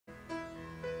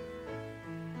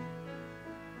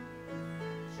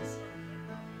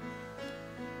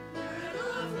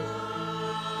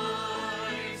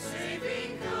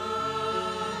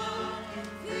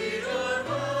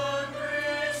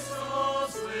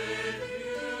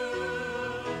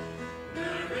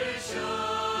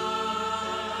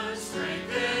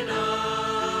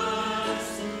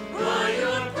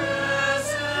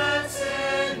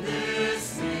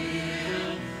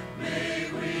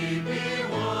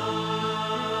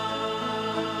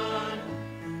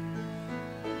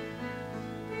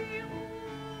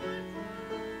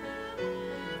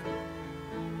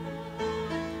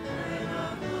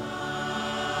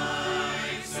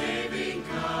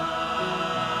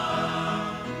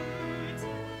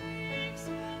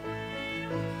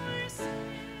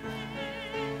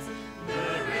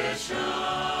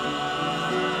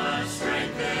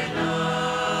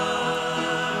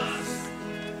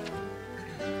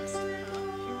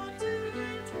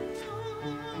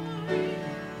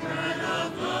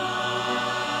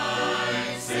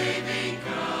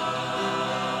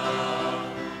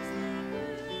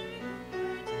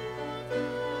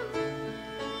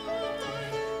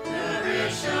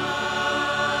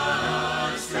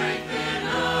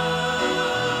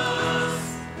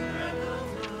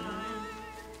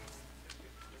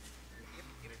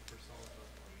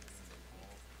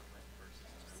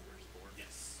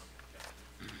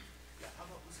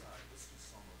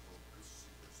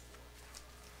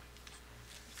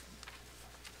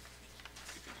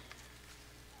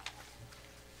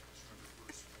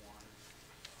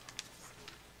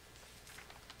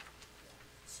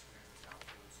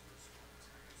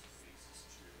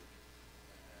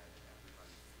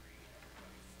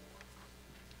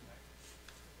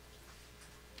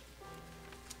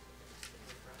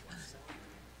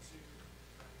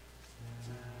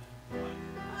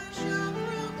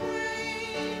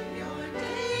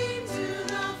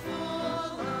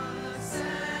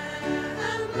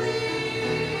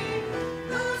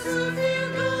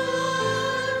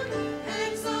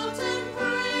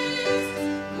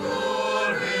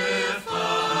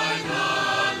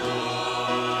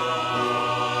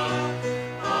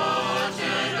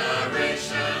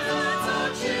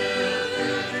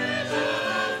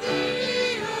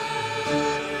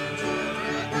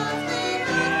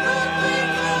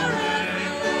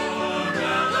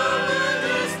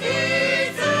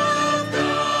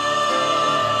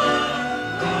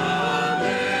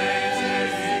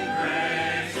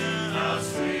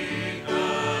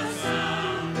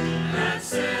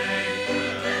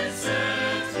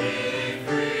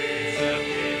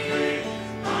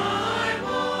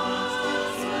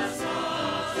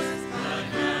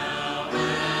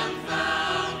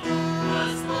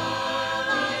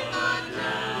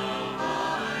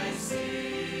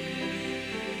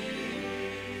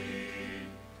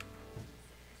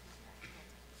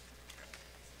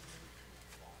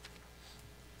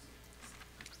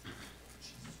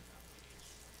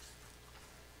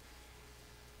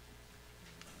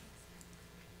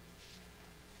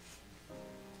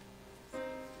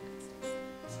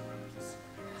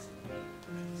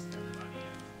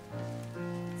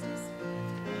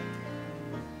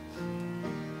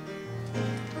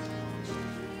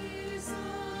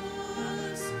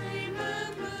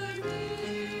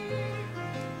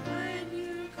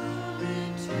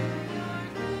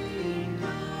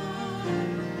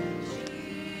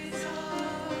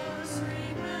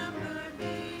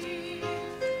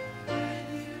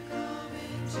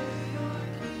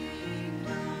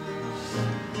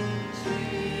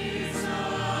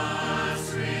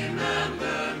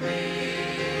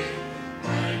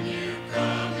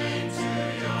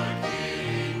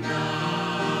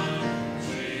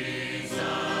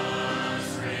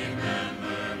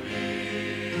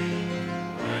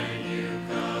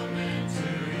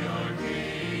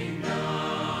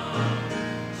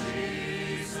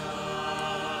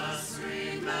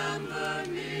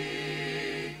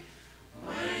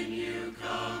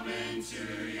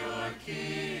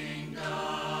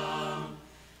kingdom.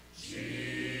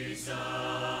 Jesus,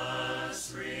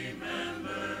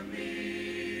 remember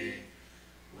me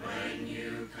when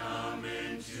you come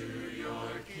into your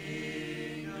kingdom.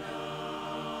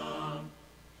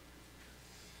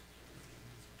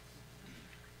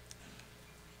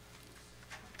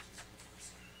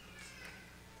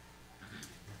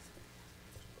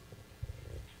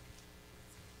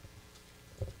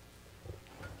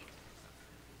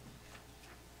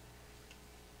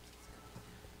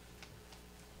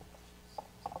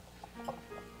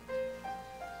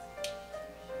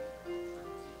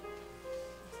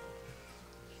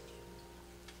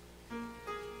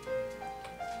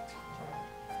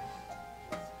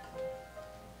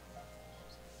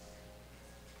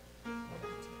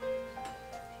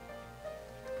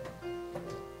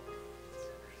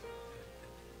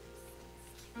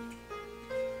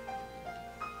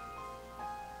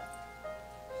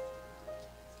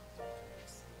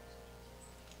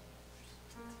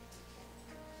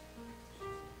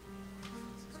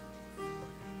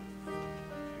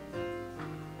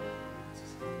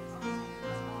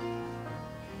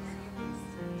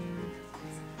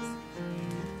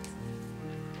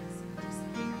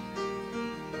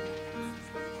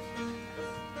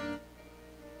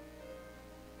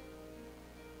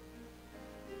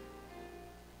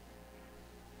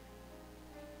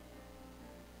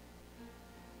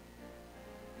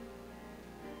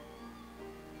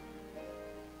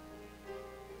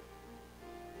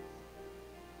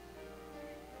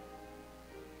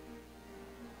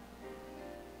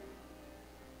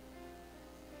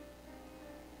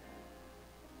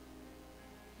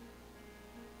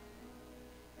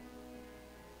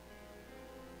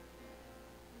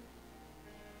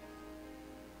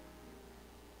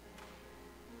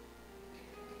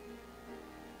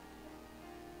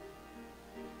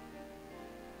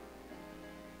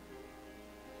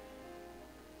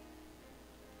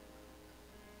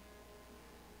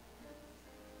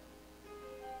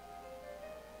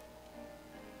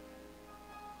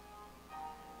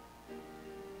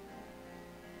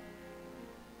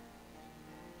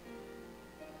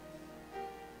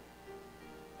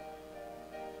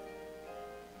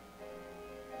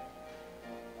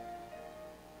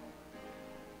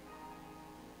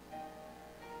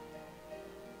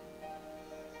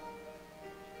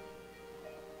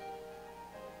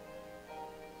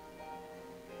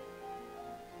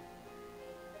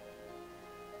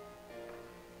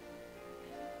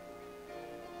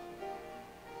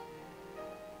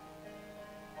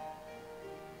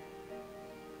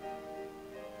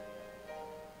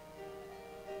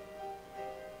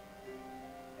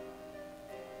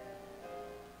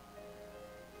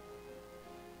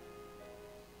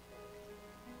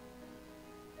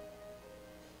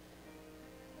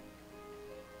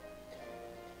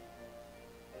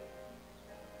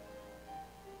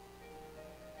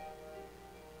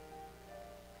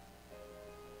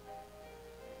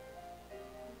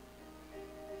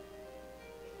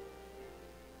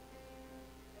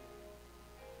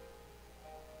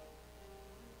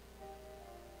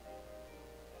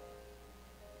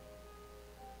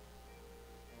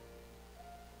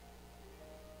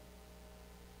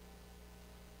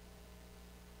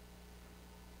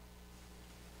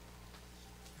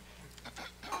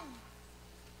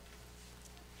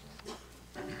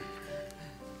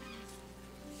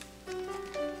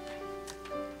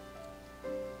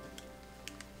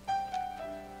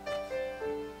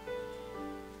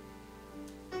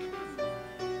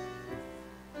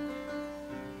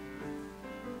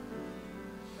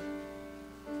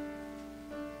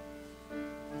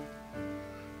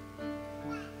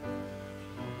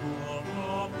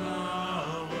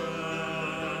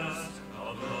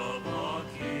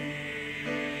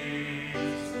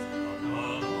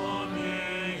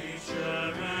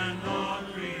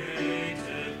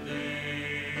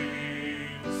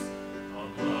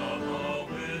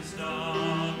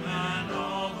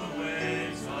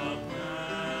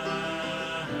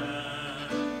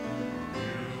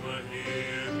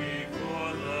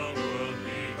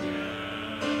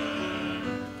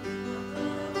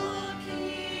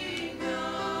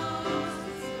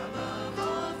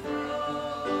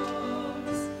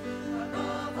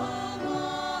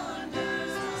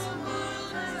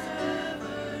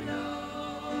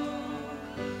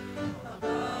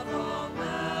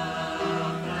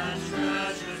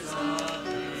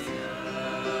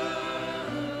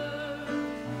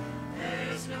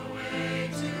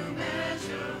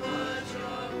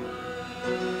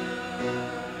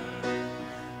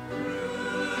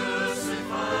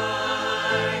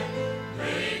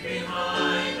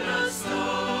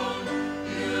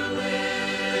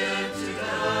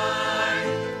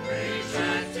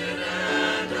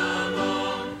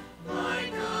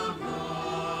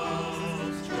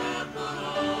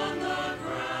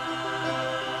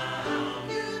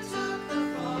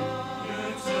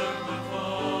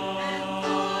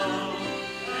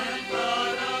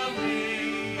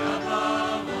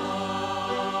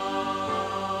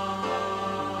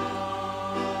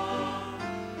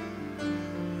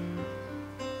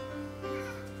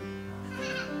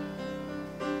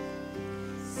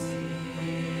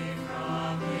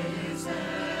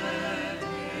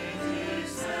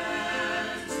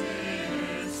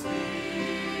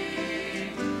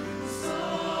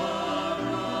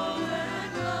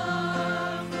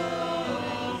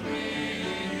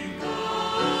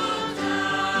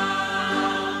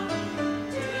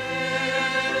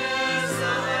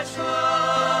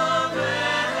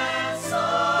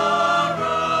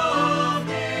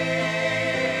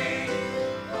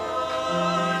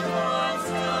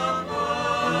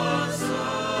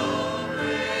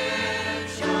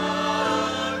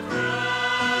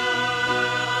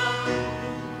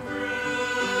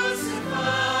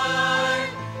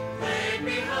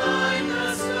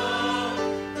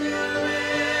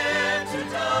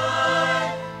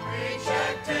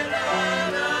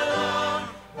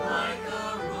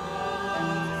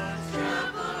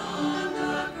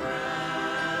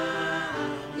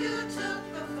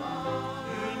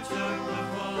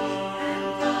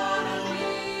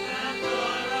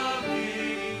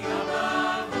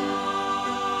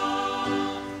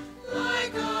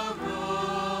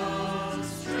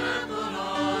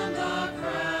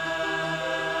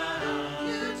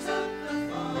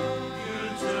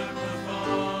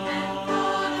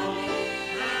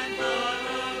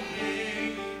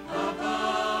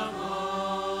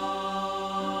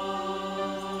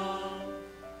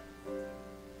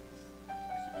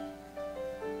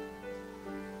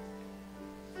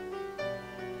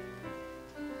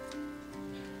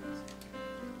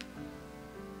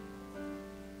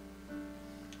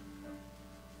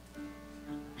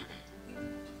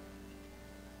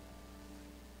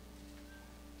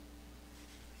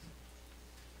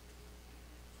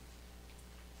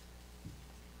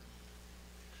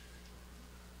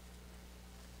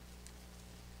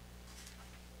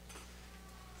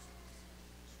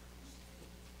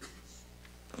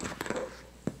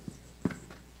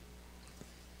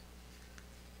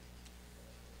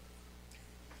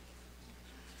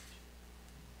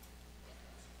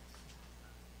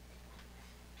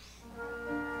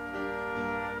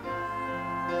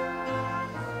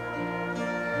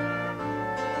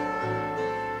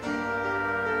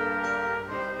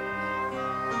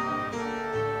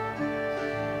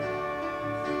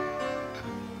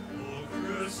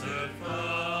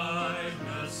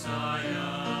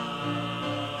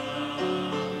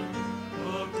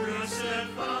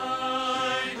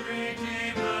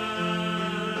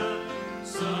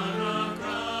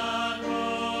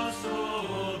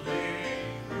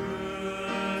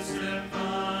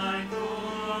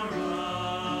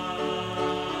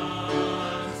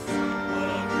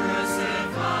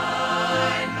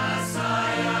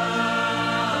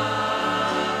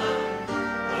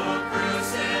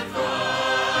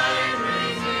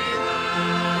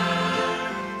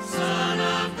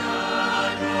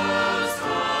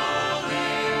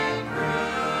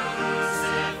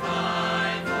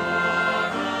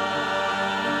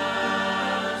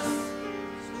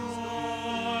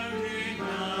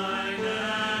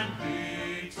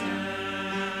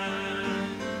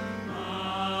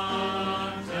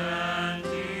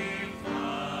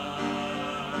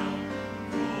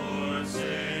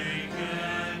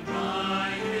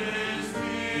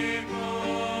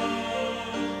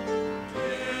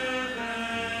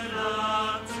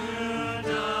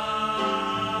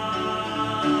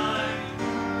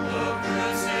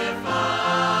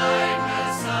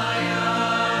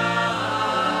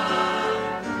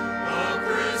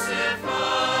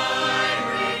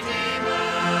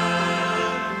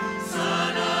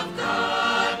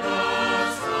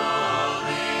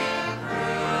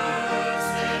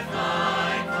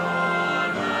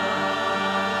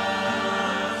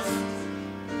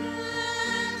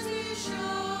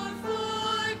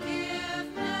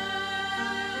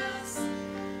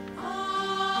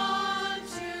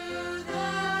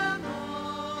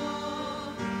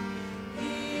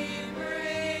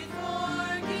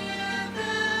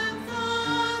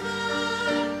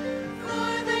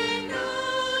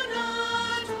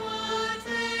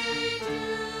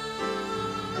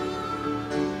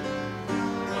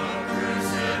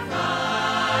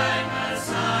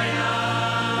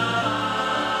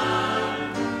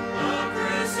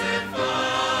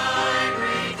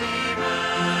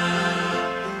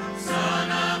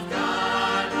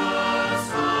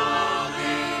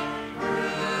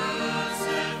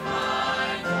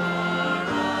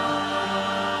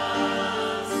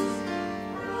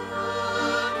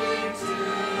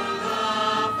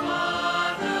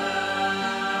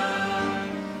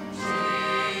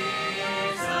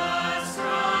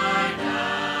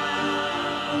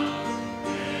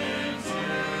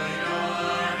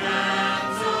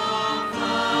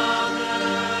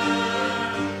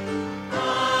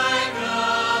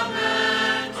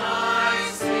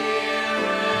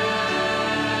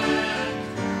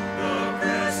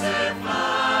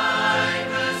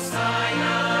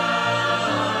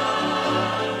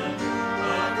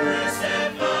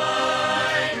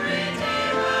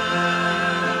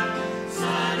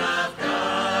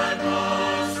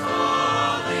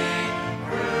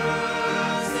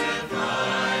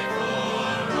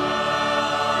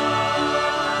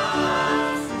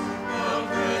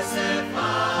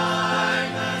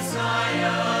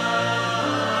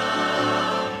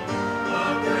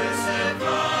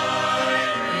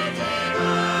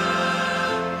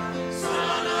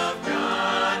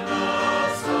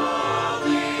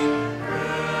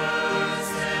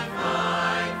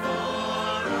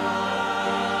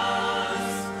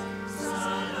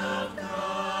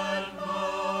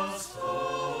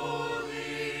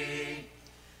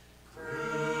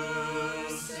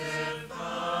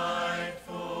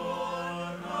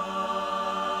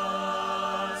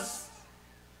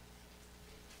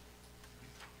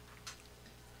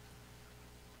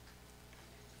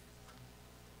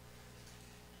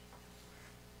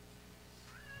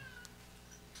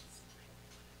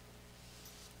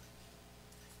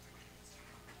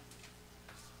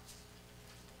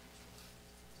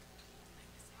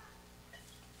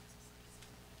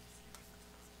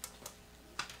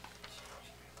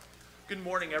 Good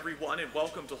morning, everyone, and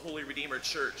welcome to Holy Redeemer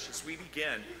Church as we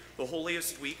begin the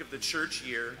holiest week of the church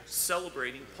year,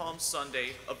 celebrating Palm Sunday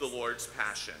of the Lord's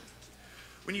Passion.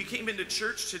 When you came into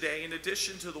church today, in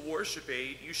addition to the worship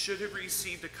aid, you should have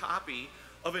received a copy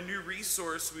of a new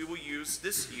resource we will use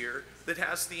this year that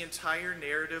has the entire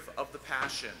narrative of the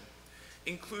Passion.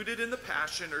 Included in the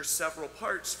Passion are several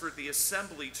parts for the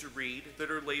assembly to read that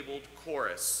are labeled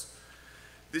chorus.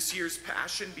 This year's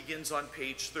Passion begins on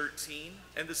page 13,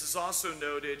 and this is also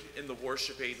noted in the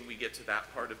worship aid when we get to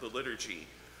that part of the liturgy.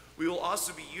 We will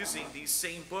also be using these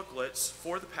same booklets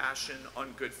for the Passion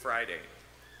on Good Friday.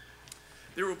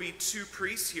 There will be 2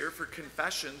 priests here for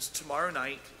confessions tomorrow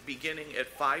night, beginning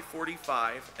at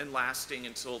 5:45 and lasting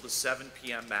until the 7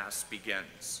 p.m. Mass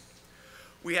begins.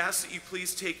 We ask that you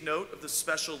please take note of the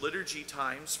special liturgy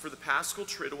times for the Paschal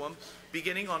Triduum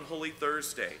beginning on Holy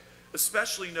Thursday,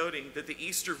 especially noting that the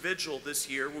Easter Vigil this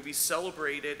year will be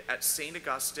celebrated at St.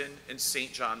 Augustine and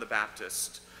St. John the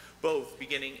Baptist, both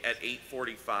beginning at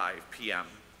 8:45 p.m.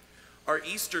 Our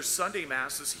Easter Sunday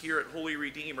Masses here at Holy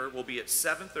Redeemer will be at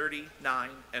 7:30, 9,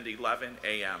 and 11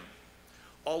 a.m.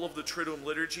 All of the Triduum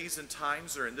liturgies and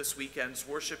times are in this weekend's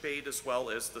worship aid as well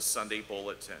as the Sunday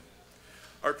Bulletin.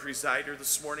 Our presider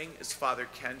this morning is Father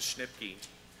Ken Schnipke.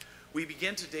 We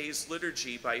begin today's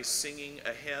liturgy by singing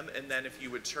a hymn, and then if you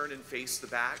would turn and face the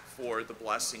back for the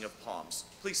blessing of palms.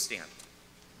 Please stand.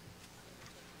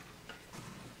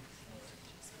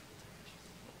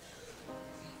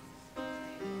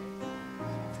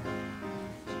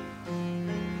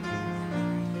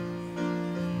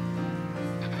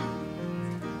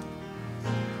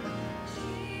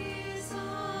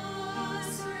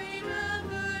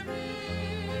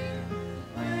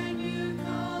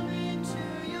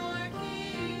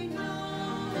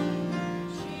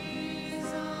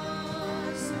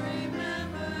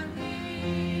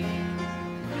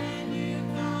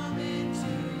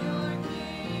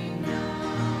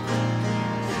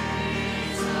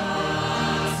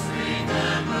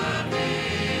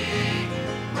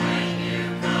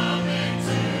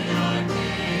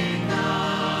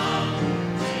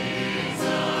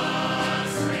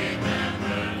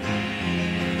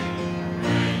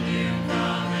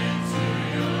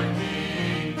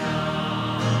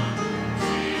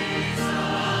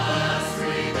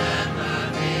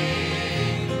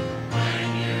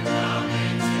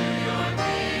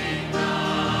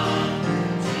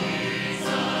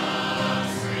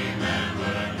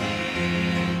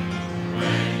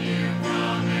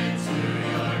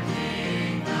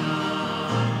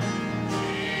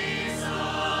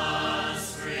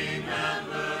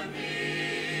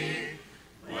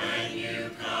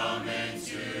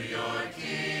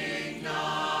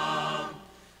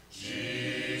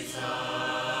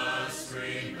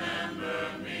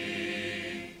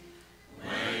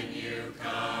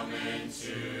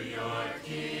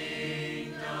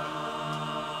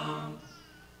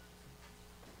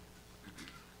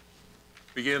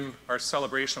 Begin our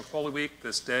celebration of Holy Week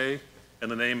this day in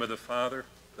the name of the Father,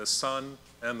 the Son,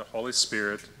 and the Holy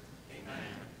Spirit. Amen.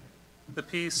 The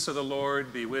peace of the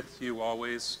Lord be with you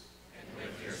always. And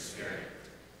with your spirit.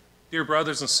 Dear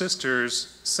brothers and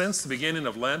sisters, since the beginning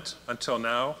of Lent until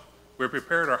now, we have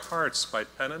prepared our hearts by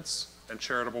penance and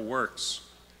charitable works.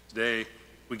 Today,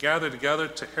 we gather together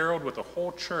to herald with the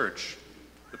whole church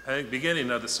the beginning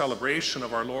of the celebration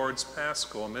of our Lord's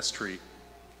Paschal mystery,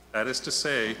 that is to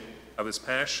say, of his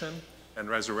passion and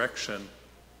resurrection.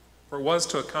 For it was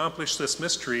to accomplish this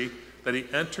mystery that he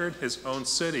entered his own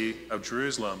city of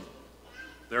Jerusalem.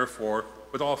 Therefore,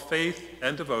 with all faith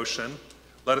and devotion,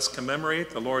 let us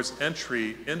commemorate the Lord's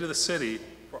entry into the city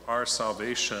for our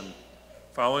salvation,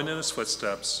 following in his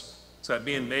footsteps, so that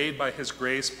being made by his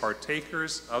grace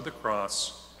partakers of the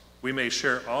cross, we may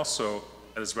share also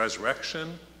in his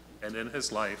resurrection and in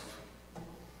his life.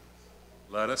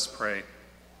 Let us pray.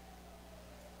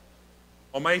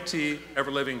 Almighty,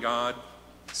 ever-living God,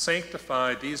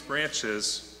 sanctify these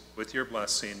branches with your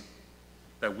blessing,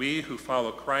 that we who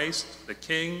follow Christ, the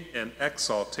King, in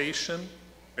exaltation,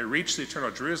 may reach the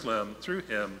eternal Jerusalem through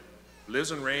him, who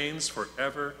lives and reigns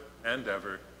forever and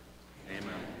ever.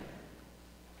 Amen.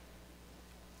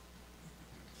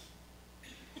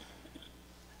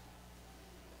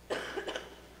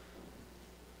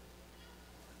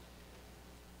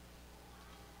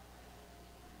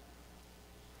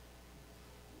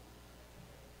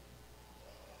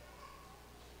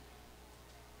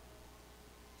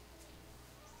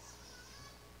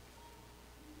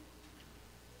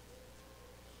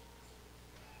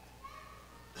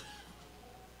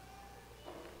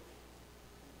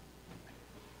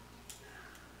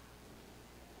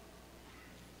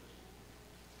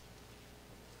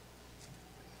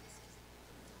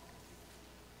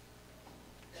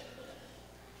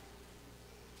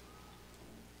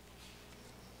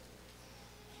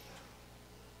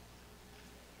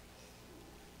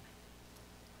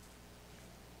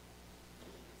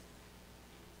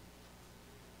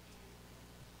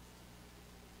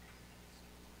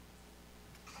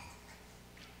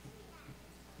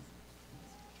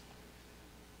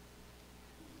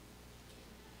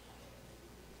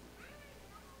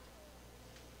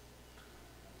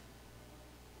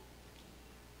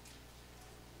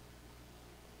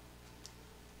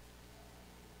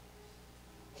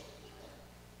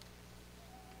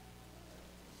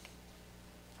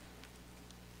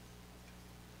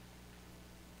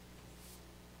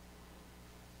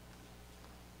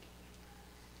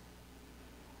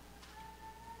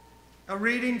 A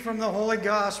reading from the Holy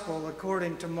Gospel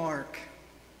according to Mark.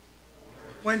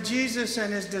 When Jesus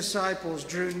and his disciples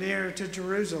drew near to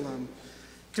Jerusalem,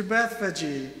 to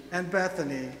Bethphage and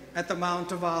Bethany at the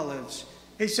Mount of Olives,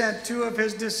 he sent 2 of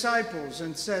his disciples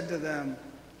and said to them,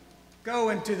 "Go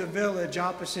into the village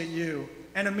opposite you,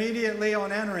 and immediately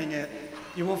on entering it,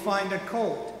 you will find a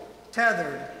colt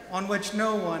tethered on which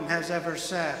no one has ever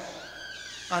sat.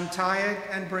 Untie it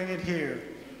and bring it here.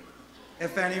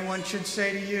 If anyone should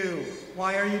say to you,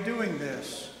 'Why are you doing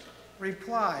this?'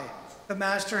 reply, 'The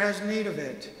master has need of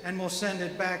it and will send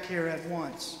it back here at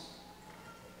once.'"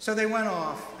 So they went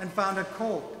off and found a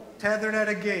colt tethered at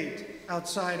a gate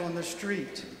outside on the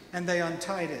street, and they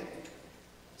untied it.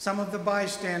 Some of the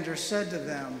bystanders said to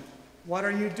them, "What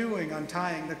are you doing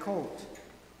untying the colt?"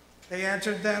 They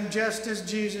answered them just as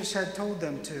Jesus had told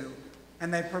them to,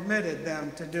 and they permitted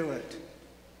them to do it.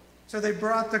 So they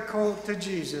brought the colt to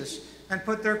Jesus and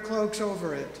put their cloaks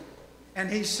over it, and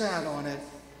he sat on it.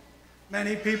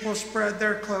 Many people spread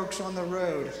their cloaks on the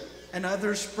road, and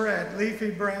others spread leafy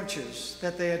branches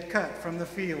that they had cut from the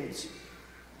fields.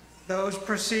 Those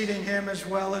preceding him as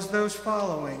well as those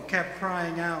following kept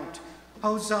crying out,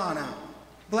 "Hosanna!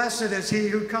 Blessed is he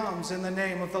who comes in the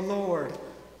name of the Lord.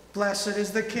 Blessed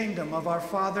is the kingdom of our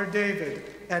father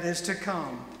David that is to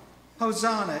come.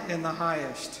 Hosanna in the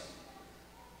highest."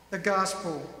 The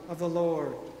Gospel of the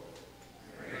Lord.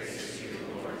 Praise to you,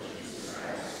 Lord Jesus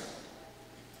Christ.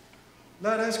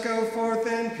 Let us go forth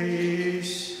in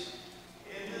peace.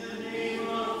 In the name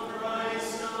of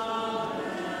Christ, amen.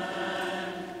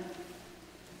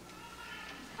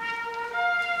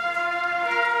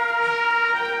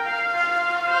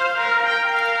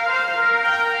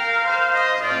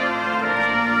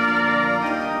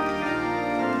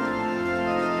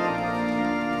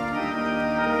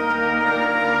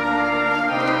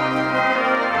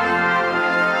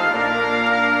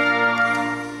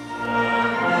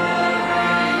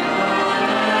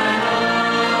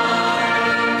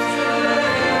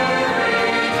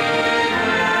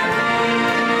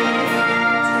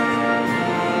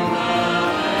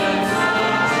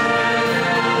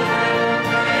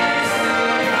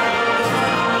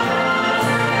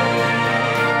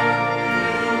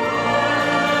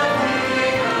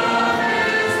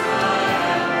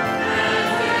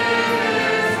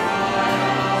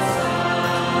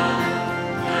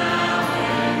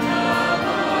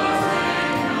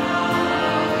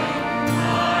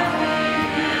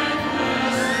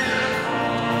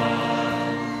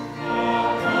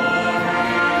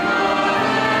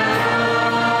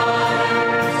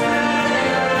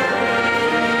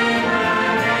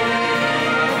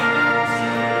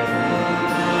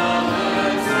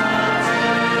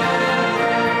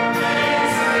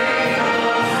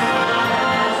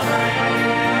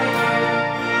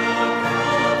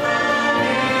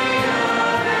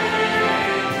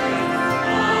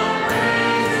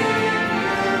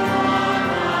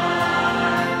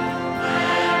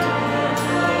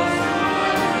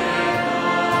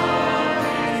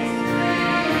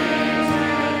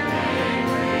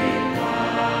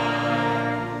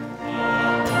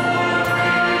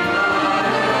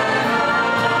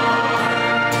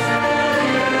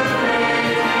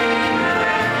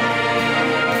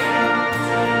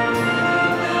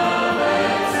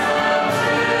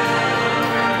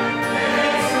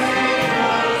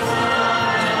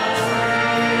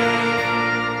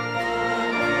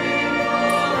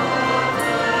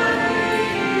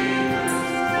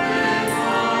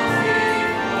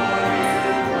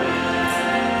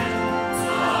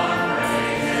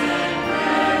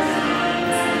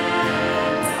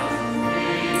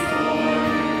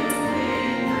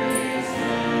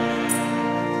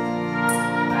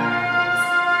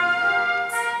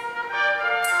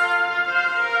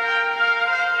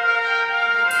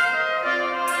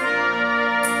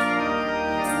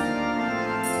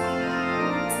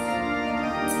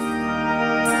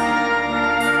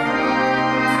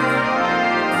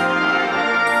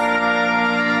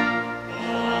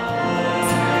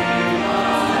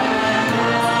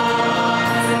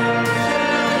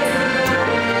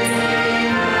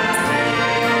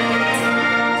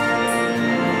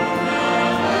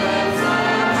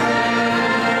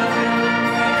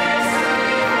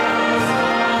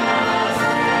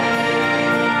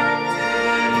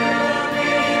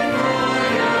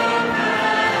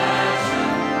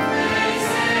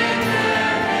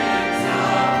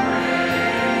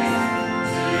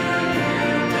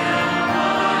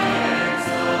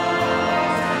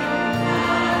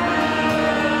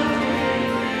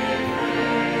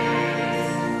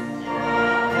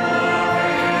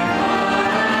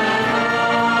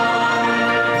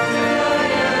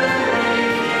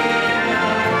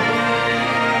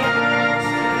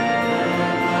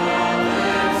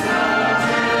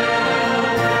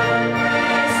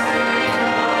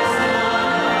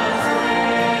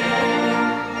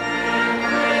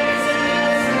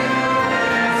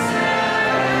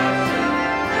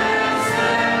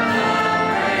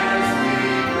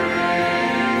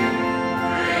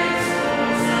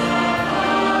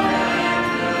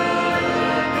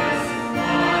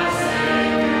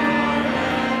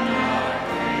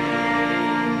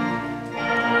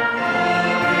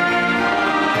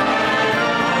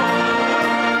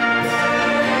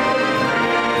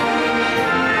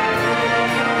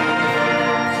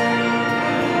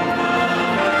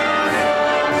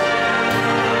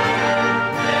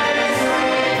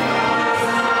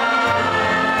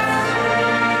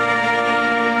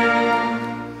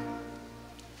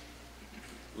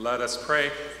 Let us pray.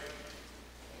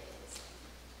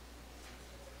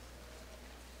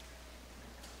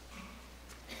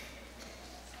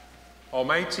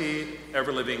 Almighty,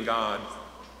 ever-living God,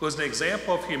 who is an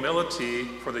example of humility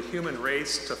for the human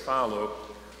race to follow,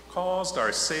 caused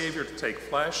our Savior to take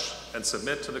flesh and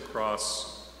submit to the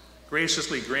cross.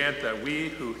 Graciously grant that we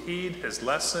who heed his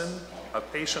lesson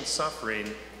of patient suffering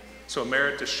so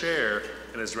merit to share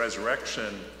in his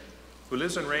resurrection, who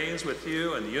lives and reigns with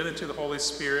you in the unity of the Holy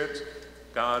Spirit,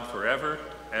 God forever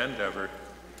and ever.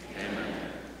 Amen.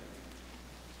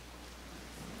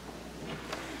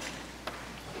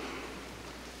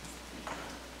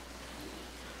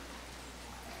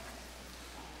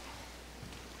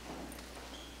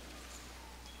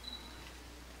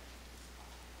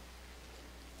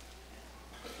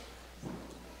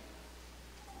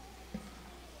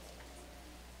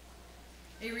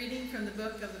 A reading from the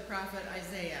book of the prophet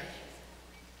Isaiah.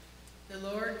 The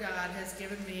Lord God has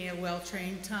given me a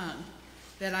well-trained tongue,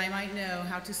 that I might know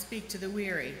how to speak to the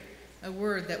weary, a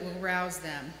word that will rouse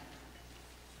them.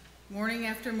 Morning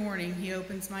after morning he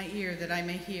opens my ear that I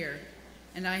may hear,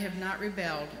 and I have not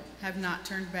rebelled, have not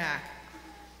turned back.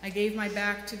 I gave my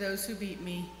back to those who beat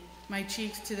me, my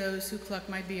cheeks to those who pluck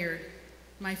my beard.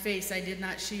 My face I did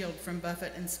not shield from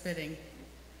buffet and spitting.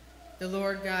 The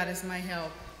Lord God is my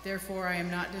help. Therefore I am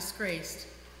not disgraced.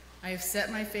 I have set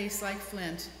my face like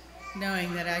flint,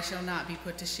 knowing that I shall not be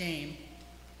put to shame.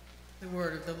 The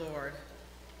word of the Lord.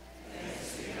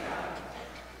 Thanks be to God.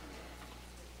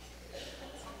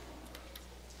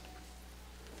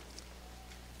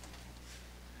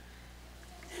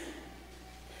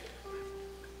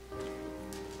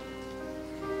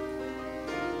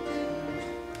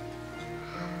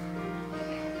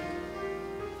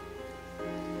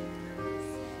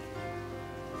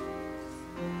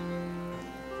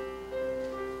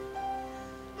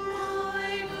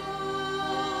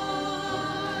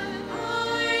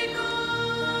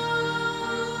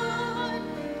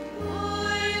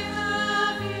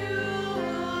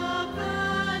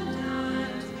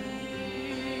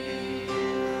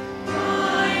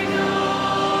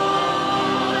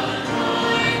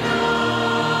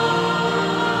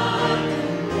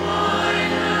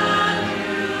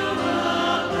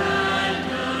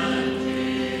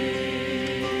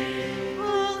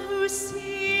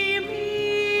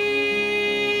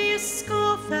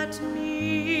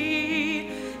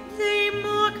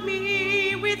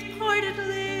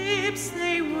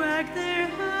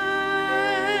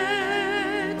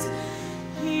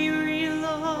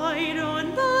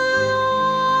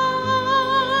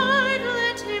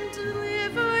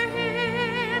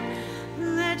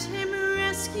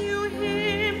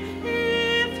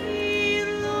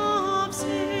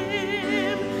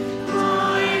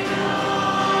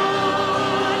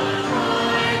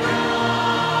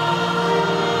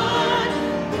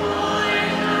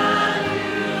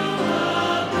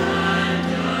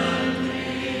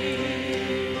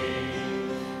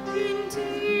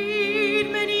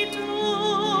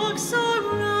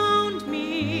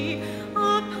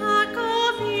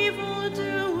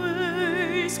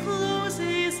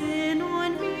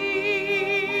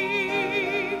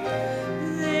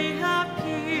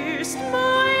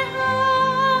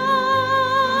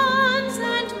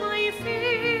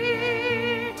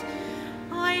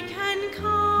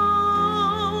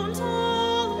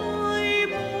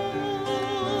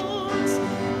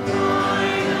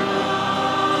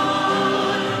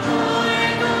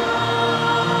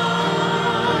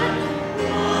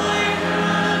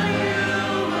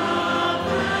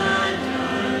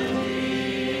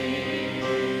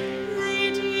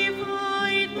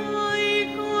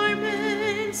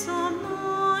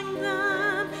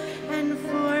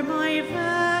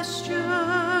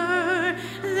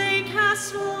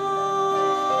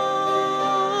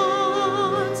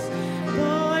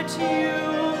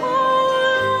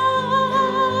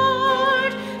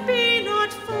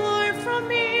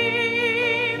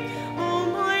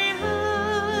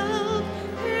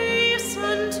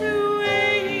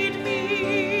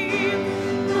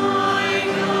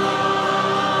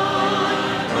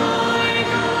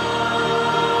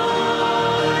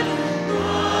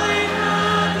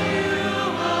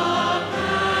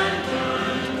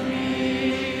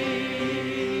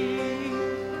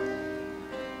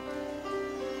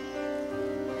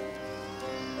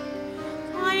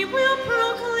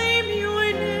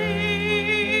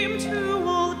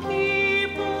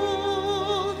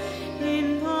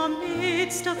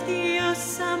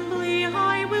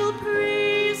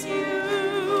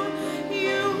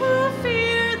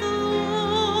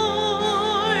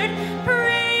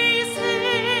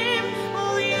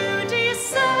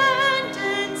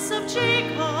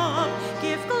 Jacob,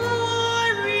 give glory.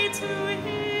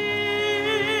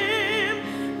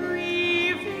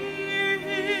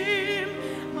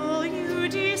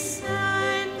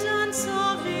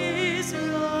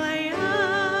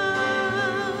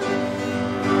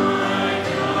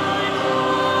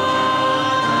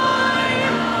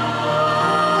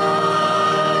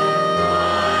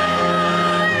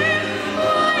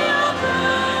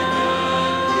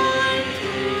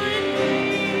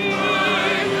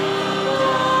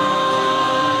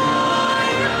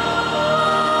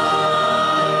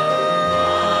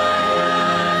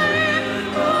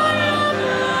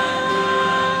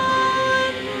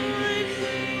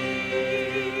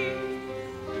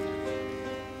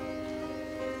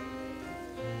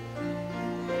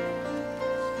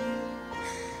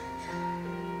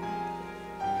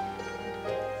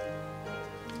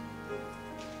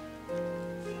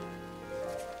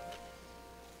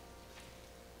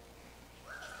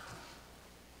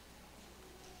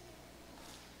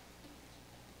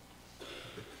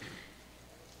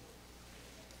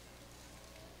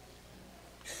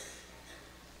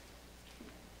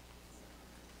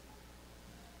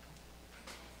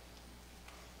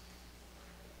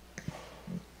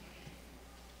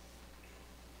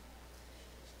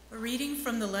 reading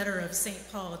from the letter of St.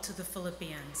 Paul to the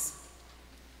Philippians.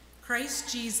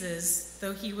 Christ Jesus,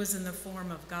 though he was in the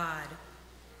form of God,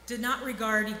 did not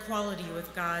regard equality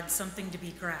with God something to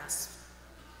be grasped.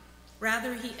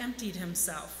 Rather, he emptied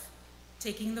himself,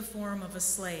 taking the form of a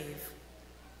slave,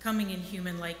 coming in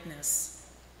human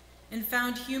likeness. And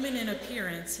found human in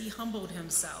appearance, he humbled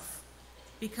himself,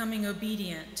 becoming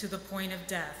obedient to the point of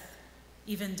death,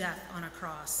 even death on a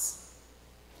cross.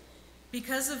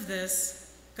 Because of this,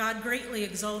 God greatly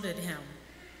exalted him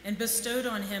and bestowed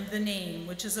on him the name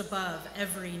which is above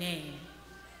every name,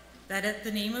 that at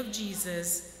the name of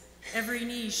Jesus every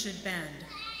knee should bend,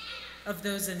 of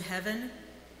those in heaven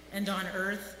and on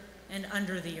earth and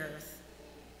under the earth,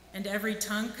 and every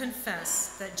tongue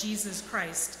confess that Jesus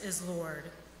Christ is Lord,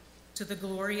 to the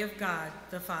glory of God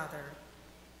the Father.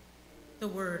 The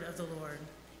word of the Lord.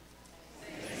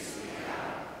 Thanks be to God.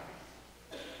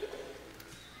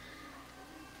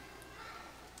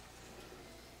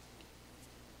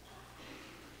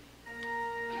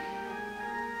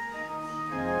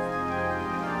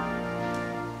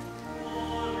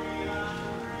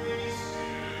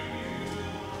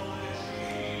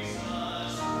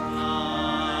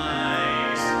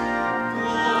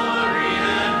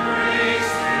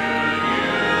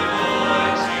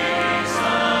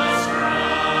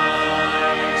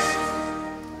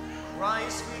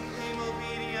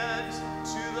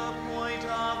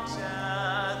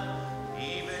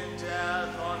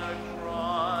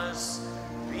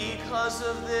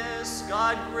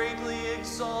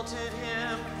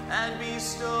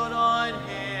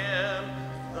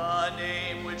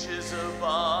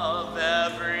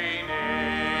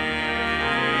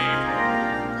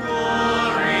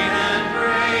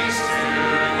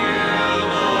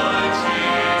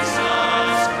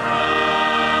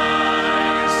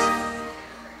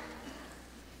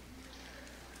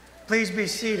 Please be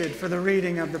seated for the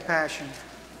reading of the Passion.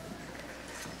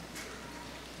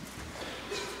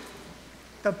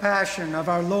 The Passion of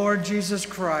our Lord Jesus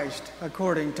Christ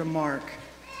according to Mark.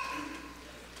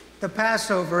 The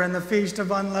Passover and the Feast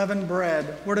of Unleavened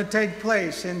Bread were to take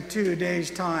place in 2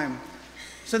 days' time.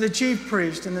 So the chief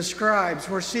priest and the scribes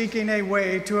were seeking a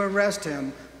way to arrest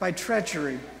him by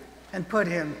treachery and put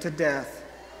him to death.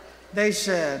 They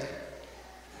said,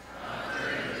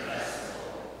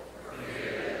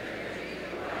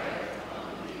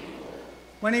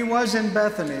 when he was in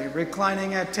Bethany,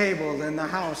 reclining at table in the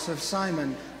house of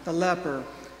Simon the leper,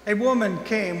 a woman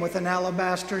came with an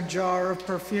alabaster jar of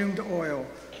perfumed oil,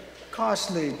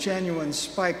 costly, genuine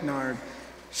spikenard.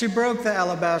 She broke the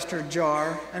alabaster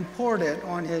jar and poured it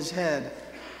on his head.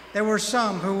 There were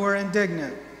some who were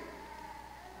indignant.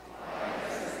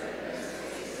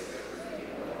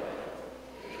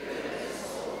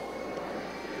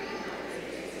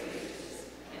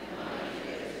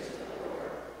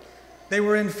 They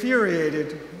were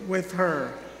infuriated with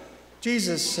her.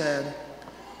 Jesus said,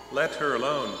 "Let her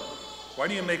alone. Why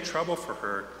do you make trouble for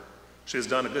her? She has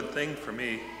done a good thing for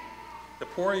me. The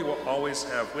poor you will always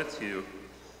have with you,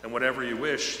 and whatever you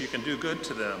wish, you can do good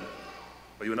to them,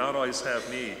 but you will not always have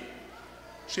me.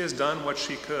 She has done what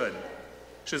she could.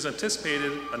 She has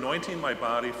anticipated anointing my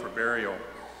body for burial.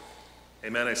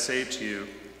 Amen, I say to you,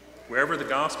 wherever the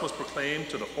gospel is proclaimed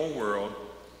to the whole world,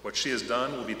 what she has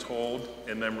done will be told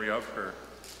in memory of her."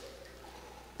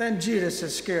 Then Judas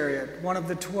Iscariot, one of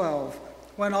the 12,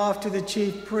 went off to the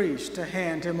chief priests to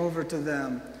hand him over to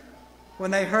them.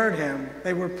 When they heard him,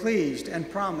 they were pleased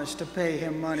and promised to pay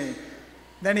him money.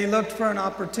 Then he looked for an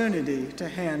opportunity to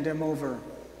hand him over.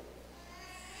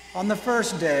 On the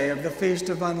first day of the Feast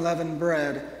of Unleavened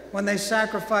Bread, when they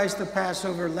sacrificed the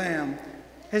Passover lamb,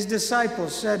 his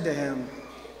disciples said to him,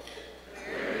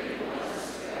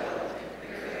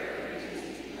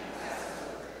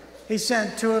 he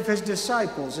sent 2 of his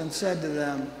disciples and said to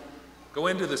them, "Go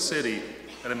into the city,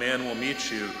 and a man will meet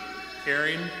you,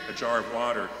 carrying a jar of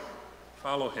water.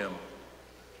 Follow him.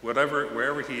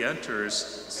 Wherever he enters,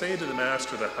 say to the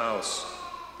master of the house,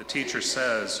 'The teacher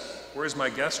says, where is my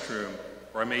guest room,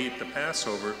 where I may eat the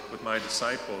Passover with my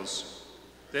disciples?'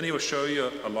 Then he will show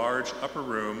you a large upper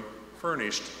room,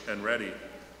 furnished and ready.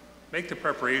 Make the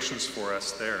preparations for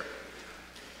us there."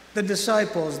 The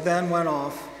disciples then went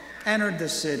off, entered the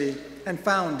city, and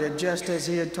found it just as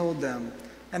he had told them,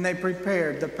 and they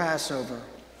prepared the Passover.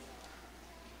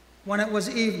 When it was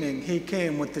evening, he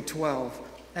came with the 12,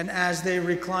 and as they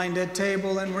reclined at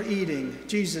table and were eating,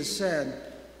 Jesus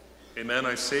said, "Amen,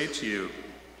 I say to you,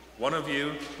 one of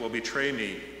you will betray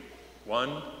me,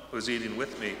 one who is eating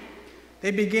with me." They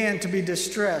began to be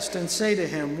distressed and say to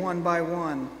him one by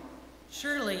one,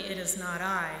 "Surely it is not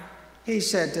I." He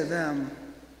said to them,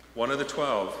 "One of the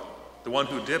 12, the one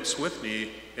who dips with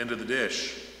me into the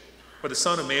dish. For the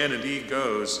Son of Man indeed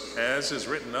goes, as is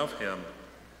written of him.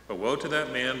 But woe to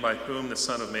that man by whom the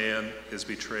Son of Man is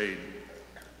betrayed.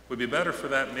 It would be better for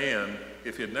that man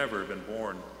if he had never been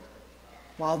born."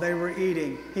 While they were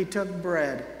eating, he took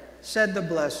bread, said the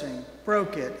blessing,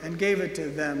 broke it, and gave it to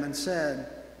them, and said,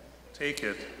 "Take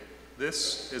it.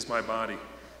 This is my body."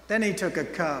 Then he took a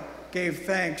cup, gave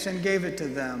thanks, and gave it to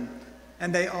them,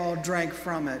 and they all drank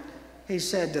from it. He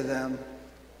said to them,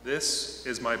 "This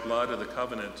is my blood of the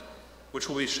covenant, which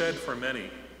will be shed for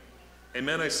many.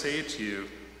 Amen, I say to you,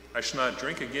 I shall not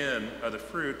drink again of the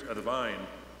fruit of the vine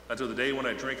until the day when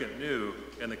I drink it new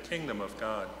in the kingdom of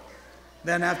God."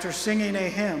 Then after singing a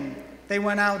hymn, they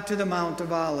went out to the Mount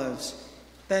of Olives.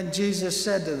 Then Jesus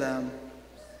said to them,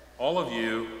 "All of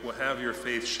you will have your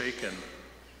faith shaken,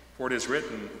 for it is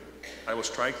written, I will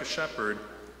strike the shepherd,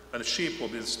 and the sheep will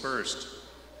be dispersed.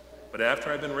 But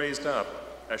after I've been raised up,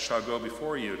 I shall go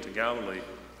before you to Galilee."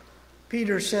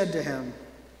 Peter said to him,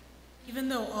 Even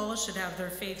though all should have their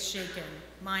faith shaken,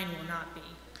 mine will not be.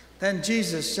 Then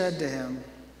Jesus said to him,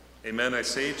 "Amen, I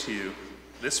say to you,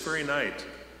 this very night,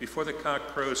 before the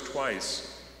cock crows twice,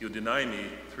 you'll deny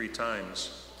me 3 times.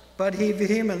 But he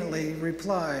vehemently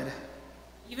replied,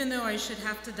 Even though I should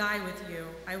have to die with you,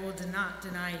 I will not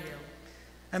deny you.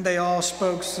 And they all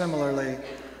spoke similarly.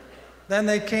 Then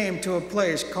they came to a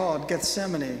place called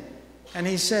Gethsemane, and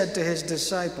he said to his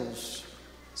disciples,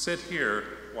 Sit here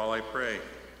while I pray."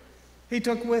 He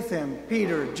took with him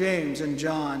Peter, James, and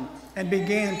John, and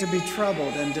began to be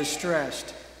troubled and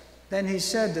distressed. Then he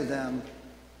said to them,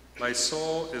 "My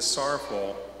soul is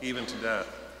sorrowful even to death.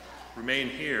 Remain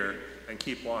here and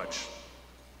keep watch."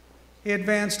 He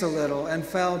advanced a little and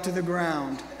fell to the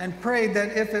ground, and prayed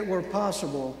that if it were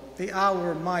possible, the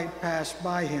hour might pass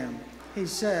by him. He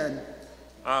said,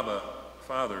 "Abba,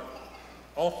 Father,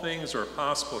 all things are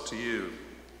possible to you.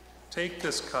 Take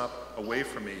this cup away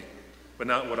from me, but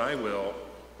not what I will,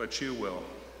 but you will."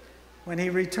 When he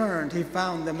returned, he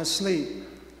found them asleep.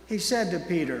 He said to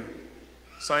Peter,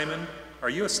 "Simon, are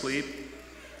you asleep?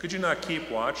 Could you not keep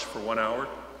watch for 1 hour?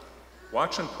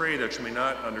 Watch and pray that you may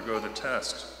not undergo the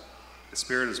test. The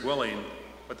spirit is willing,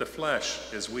 but the flesh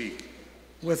is weak."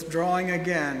 Withdrawing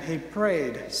again, he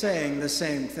prayed, saying the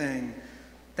same thing.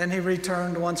 Then he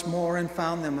returned once more and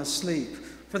found them asleep,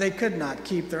 for they could not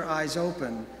keep their eyes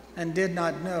open, and did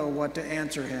not know what to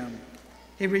answer him.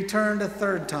 He returned a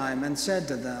 3rd time and said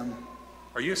to them,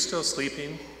 "Are you still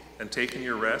sleeping and taking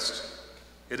your rest?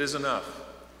 It is enough.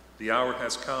 The hour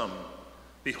has come.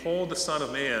 Behold, the Son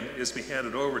of Man is to be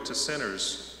handed over to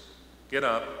sinners. Get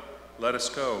up, let us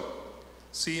go.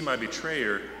 See, my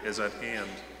betrayer is at hand."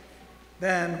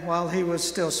 Then, while he was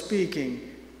still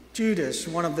speaking, Judas,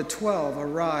 one of the 12,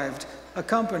 arrived,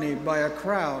 accompanied by a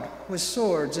crowd with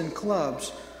swords and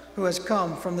clubs, who has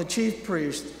come from the chief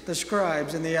priests, the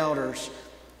scribes, and the elders.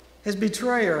 His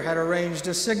betrayer had arranged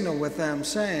a signal with them,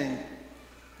 saying,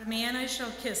 The man I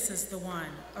shall kiss is the one.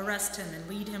 Arrest him and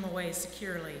lead him away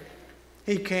securely.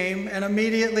 He came and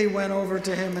immediately went over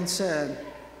to him and said,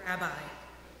 Rabbi.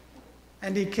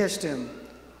 And he kissed him.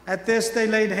 At this they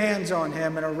laid hands on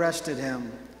him and arrested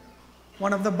him.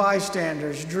 One of the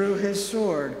bystanders drew his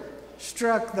sword,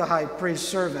 struck the high priest's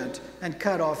servant, and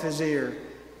cut off his ear.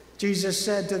 Jesus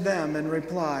said to them in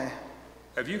reply,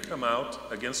 Have you come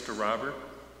out against a robber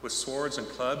with swords and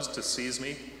clubs to seize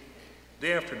me?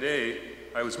 Day after day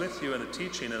I was with you in the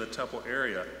teaching in the temple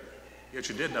area, yet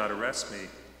you did not arrest me,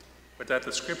 but that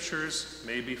the scriptures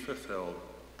may be fulfilled.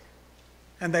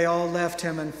 And they all left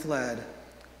him and fled.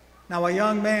 Now a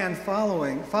young man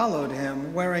followed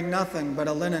him, wearing nothing but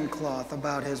a linen cloth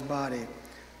about his body.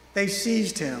 They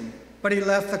seized him, but he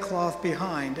left the cloth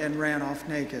behind and ran off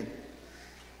naked.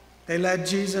 They led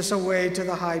Jesus away to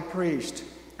the high priest,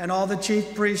 and all the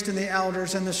chief priests and the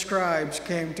elders and the scribes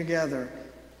came together.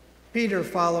 Peter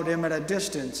followed him at a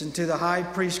distance into the high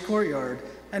priest's courtyard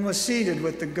and was seated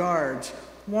with the guards,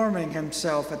 warming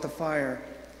himself at the fire.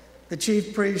 The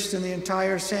chief priests and the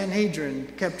entire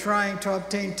Sanhedrin kept trying to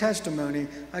obtain testimony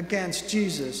against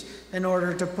Jesus in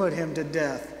order to put him to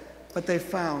death, but they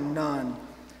found none.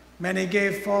 Many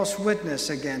gave false witness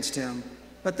against him,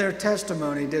 but their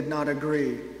testimony did not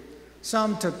agree.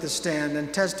 Some took the stand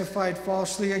and testified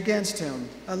falsely against him,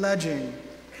 alleging,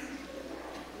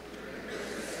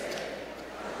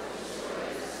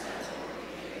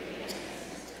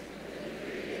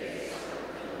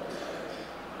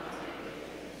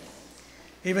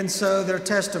 Even so, their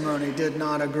testimony did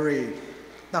not agree.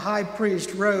 The high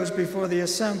priest rose before the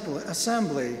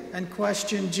assembly and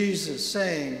questioned Jesus,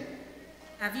 saying,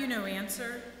 Have you no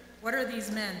answer? What are these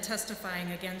men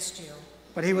testifying against you?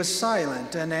 But he was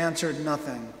silent and answered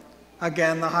nothing.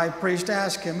 Again the high priest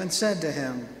asked him and said to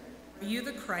him, "Are you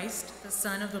the Christ, the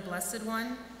Son of the Blessed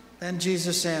One?" Then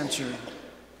Jesus answered,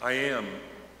 I am,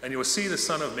 and you will see the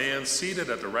Son of Man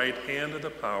seated at the right hand of the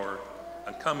power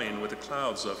and coming with the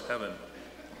clouds of heaven.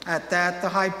 At that the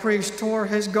high priest tore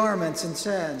his garments and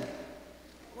said,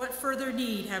 "What further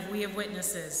need have we of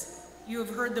witnesses? You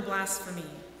have heard the blasphemy.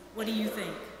 What do you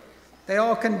think?" They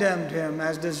all condemned him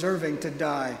as deserving to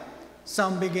die.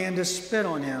 Some began to spit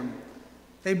on him.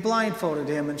 They blindfolded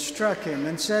him and struck him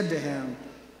and said to him,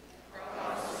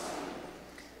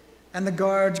 and the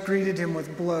guards greeted him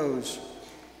with blows.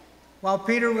 While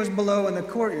Peter was below in the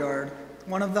courtyard,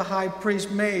 one of the high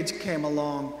priest's maids came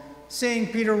along.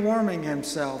 Seeing Peter warming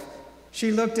himself,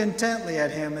 she looked intently at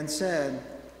him and said,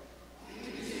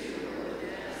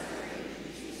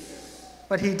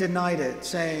 but he denied it,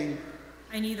 saying,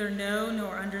 "I neither know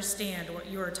nor understand what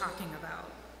you are talking about."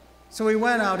 So he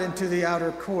went out into the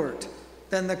outer court.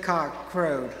 Then the cock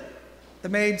crowed. The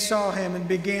maid saw him and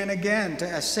began again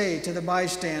to say to the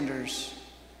bystanders.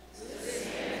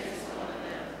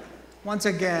 Once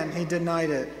again he denied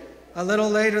it. A little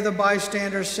later the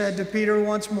bystanders said to Peter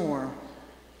once more,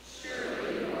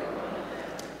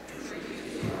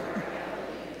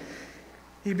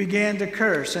 he began to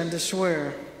curse and to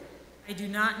swear. "I do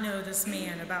not know this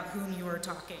man about whom you are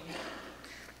talking."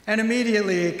 And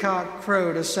immediately a cock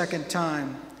crowed a second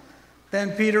time.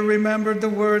 Then Peter remembered the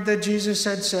word that Jesus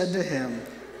had said to him,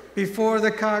 "Before the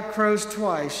cock crows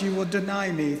twice, you will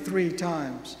deny me 3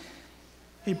 times."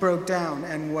 He broke down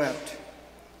and wept.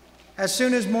 As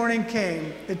soon as morning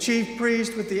came, the chief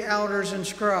priest with the elders and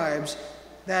scribes,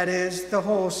 that is, the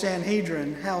whole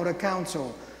Sanhedrin, held a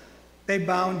council. They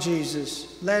bound Jesus,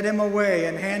 led him away,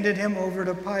 and handed him over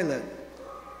to Pilate.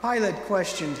 Pilate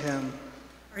questioned him.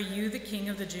 "Are you the King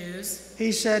of the Jews?"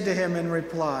 He said to him in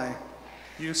reply,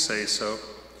 You say so.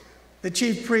 The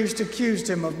chief priest accused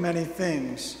him of many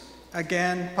things.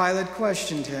 Again, Pilate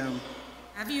questioned him.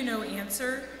 "Have you no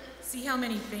answer? See how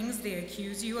many things they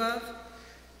accuse you of."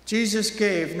 Jesus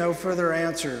gave no further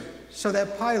answer, so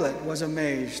that Pilate was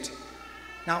amazed.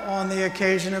 Now on the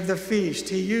occasion of the feast,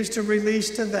 he used to release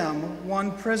to them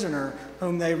one prisoner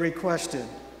whom they requested.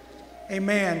 A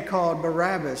man called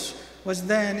Barabbas was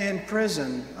then in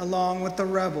prison, along with the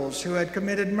rebels who had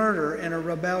committed murder in a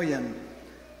rebellion.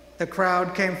 The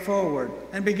crowd came forward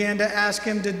and began to ask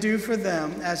him to do for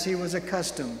them as he was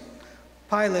accustomed.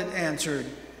 Pilate answered,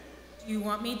 "Do you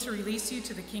want me to release you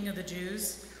to the King of the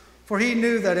Jews?" For he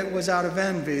knew that it was out of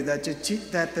envy that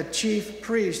the chief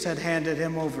priest had handed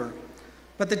him over.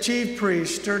 But the chief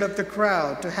priest stirred up the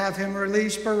crowd to have him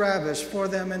release Barabbas for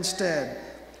them instead.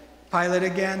 Pilate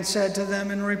again said to them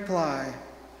in reply,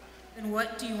 "Then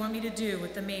what do you want me to do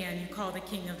with the man you call the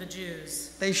King of the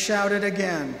Jews?" They shouted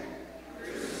again.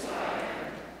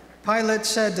 Pilate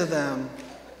said to them,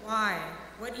 "Why?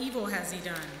 What evil has he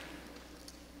done?"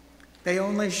 They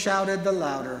only shouted the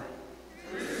louder.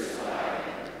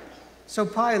 So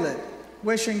Pilate,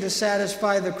 wishing to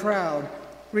satisfy the crowd,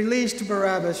 released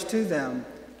Barabbas to them,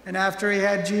 and after he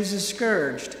had Jesus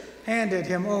scourged, handed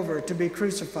him over to be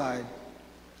crucified.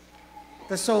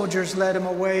 The soldiers led him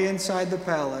away inside the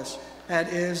palace,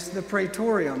 that is, the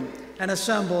praetorium, and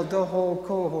assembled the whole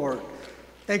cohort.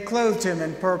 They clothed him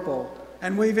in purple,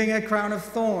 and weaving a crown of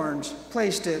thorns,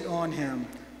 placed it on him.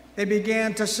 They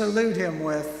began to salute him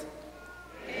with,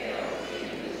 "Hail, King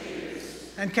of the Jews,"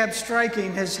 and kept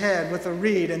striking his head with a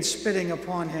reed and spitting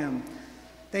upon him.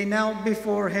 They knelt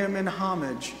before him in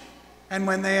homage, and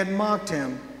when they had mocked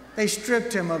him, they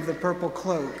stripped him of the purple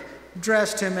cloak,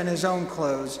 dressed him in his own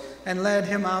clothes, and led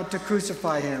him out to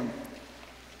crucify him.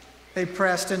 They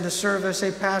pressed into service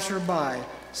a passerby,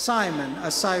 Simon,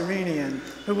 a Cyrenian,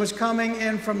 who was coming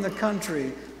in from the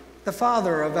country, the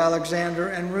father of Alexander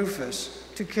and Rufus,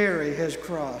 to carry his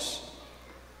cross.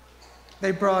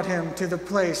 They brought him to the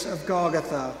place of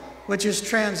Golgotha, which is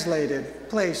translated,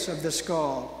 place of the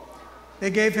skull. They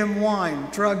gave him wine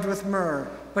drugged with myrrh,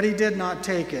 but he did not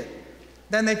take it.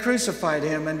 Then they crucified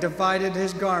him and divided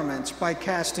his garments by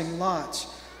casting lots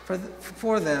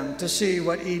for them to see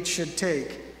what each should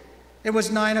take. It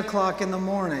was 9 o'clock in the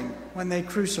morning when they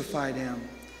crucified him.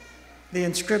 The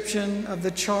inscription of the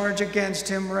charge against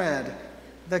him read,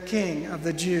 "The King of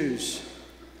the Jews."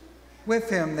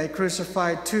 With him they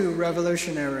crucified 2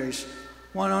 revolutionaries,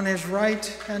 one on his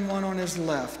right and one on his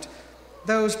left.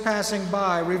 Those passing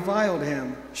by reviled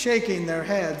him, shaking their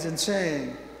heads and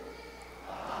saying,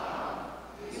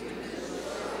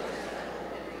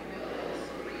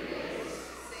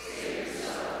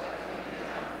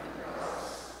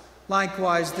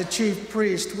 Likewise, the chief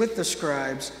priest with the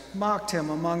scribes mocked him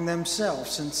among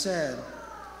themselves and said,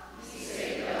 "He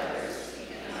saved others, he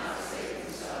cannot save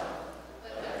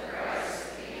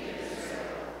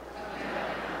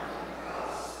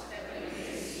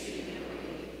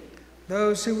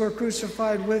Those who were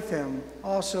crucified with him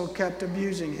also kept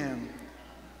abusing him.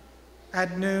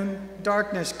 At noon,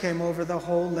 darkness came over the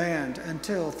whole land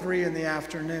until 3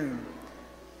 p.m.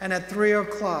 And at 3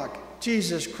 o'clock,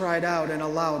 Jesus cried out in a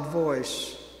loud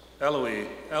voice, Eloi,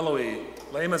 Eloi,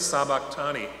 lema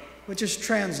sabachthani, which is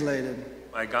translated,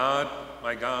 my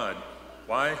God,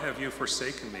 why have you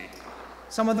forsaken me?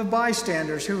 Some of the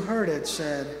bystanders who heard it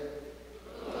said,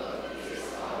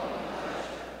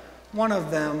 One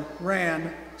of them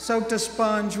ran, soaked a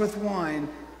sponge with wine,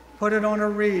 put it on a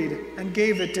reed, and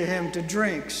gave it to him to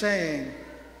drink, saying,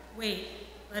 Wait,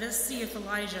 let us see if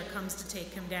Elijah comes to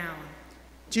take him down.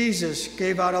 Jesus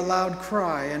gave out a loud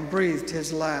cry and breathed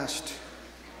his last.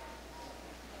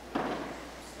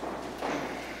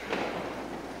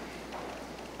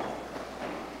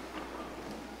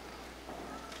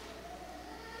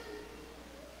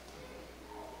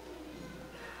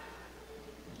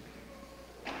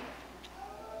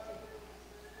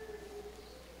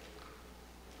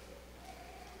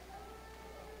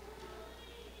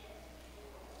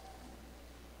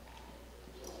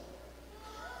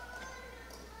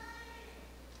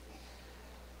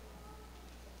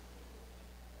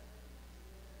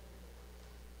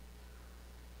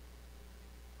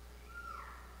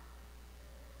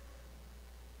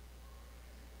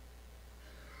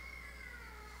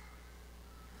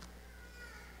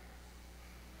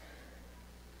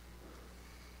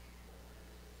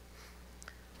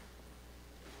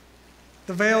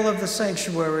 The veil of the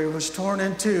sanctuary was torn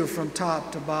in two from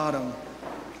top to bottom.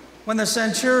 When the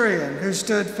centurion who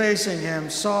stood facing him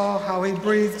saw how he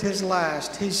breathed his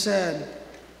last, he said,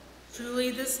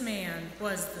 Truly this man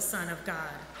was the Son of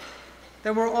God.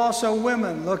 There were also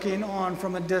women looking on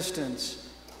from a distance.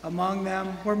 Among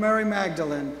them were Mary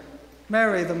Magdalene,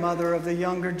 Mary the mother of the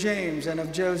younger James and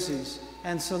of Joses,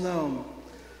 and Salome.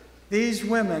 These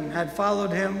women had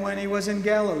followed him when he was in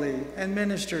Galilee and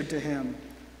ministered to him.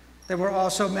 There were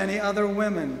also many other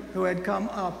women who had come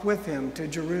up with him to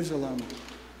Jerusalem.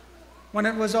 When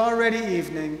it was already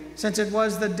evening, since it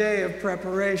was the day of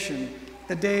preparation,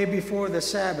 the day before the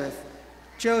Sabbath,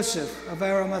 Joseph of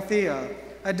Arimathea,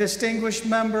 a distinguished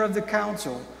member of the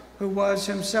council, who was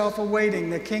himself awaiting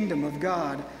the kingdom of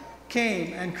God,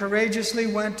 came and courageously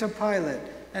went to Pilate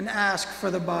and asked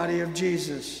for the body of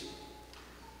Jesus.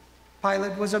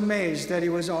 Pilate was amazed that he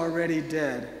was already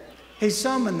dead. He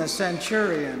summoned the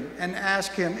centurion and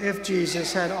asked him if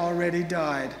Jesus had already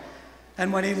died.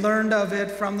 And when he learned of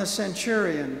it from the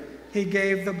centurion, he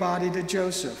gave the body to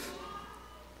Joseph.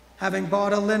 Having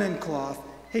bought a linen cloth,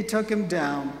 he took him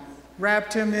down,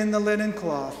 wrapped him in the linen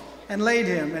cloth, and laid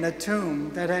him in a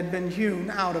tomb that had been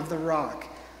hewn out of the rock.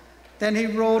 Then he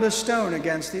rolled a stone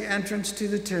against the entrance to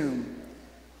the tomb.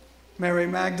 Mary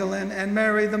Magdalene and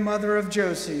Mary, the mother of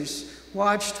Joses,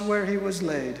 watched where he was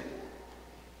laid.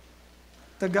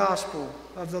 The Gospel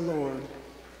of the Lord.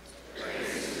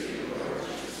 Praise to you, Lord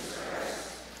Jesus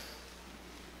Christ.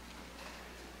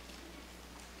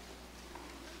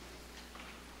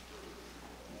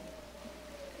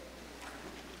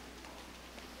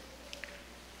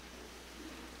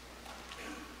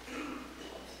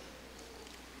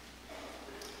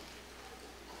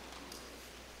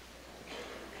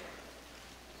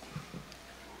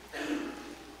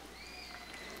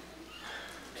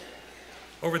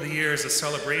 Over the years, the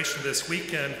celebration this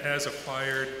weekend has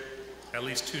acquired at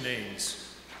least two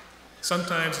names.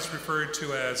 Sometimes it's referred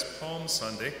to as Palm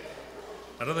Sunday,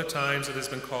 at other times it has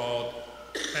been called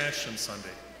Passion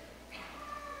Sunday.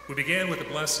 We began with the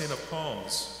blessing of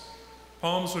palms,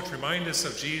 palms which remind us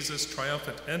of Jesus'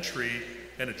 triumphant entry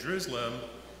into Jerusalem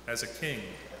as a king.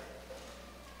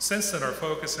 Since then, our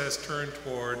focus has turned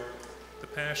toward the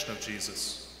Passion of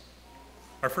Jesus.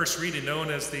 Our first reading,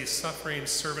 known as the Suffering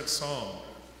Servant Psalm,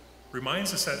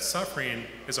 reminds us that suffering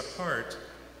is a part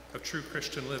of true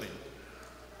Christian living.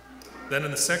 Then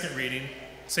in the second reading,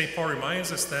 St. Paul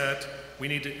reminds us that we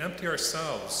need to empty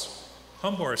ourselves,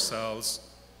 humble ourselves,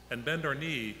 and bend our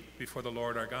knee before the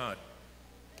Lord our God.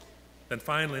 Then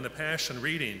finally, in the Passion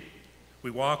reading, we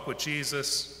walk with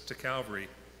Jesus to Calvary,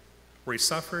 where he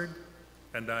suffered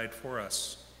and died for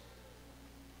us.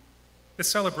 This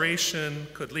celebration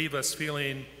could leave us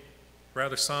feeling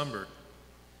rather somber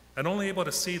and only able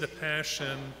to see the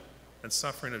passion and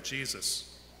suffering of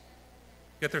Jesus.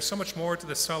 Yet there's so much more to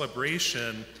this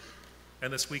celebration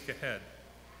and this week ahead.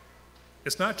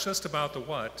 It's not just about the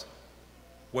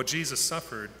what Jesus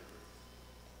suffered,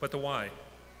 but the why,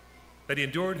 that he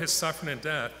endured his suffering and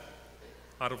death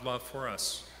out of love for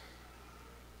us.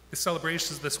 The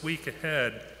celebrations this week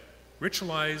ahead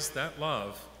ritualize that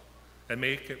love and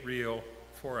make it real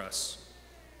for us.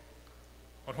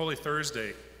 On Holy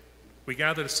Thursday, we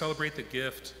gather to celebrate the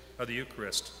gift of the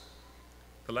Eucharist,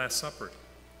 the Last Supper,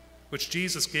 which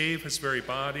Jesus gave his very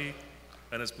body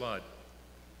and his blood.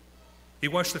 He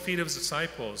washed the feet of his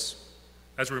disciples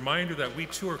as a reminder that we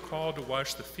too are called to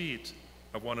wash the feet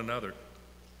of one another,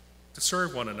 to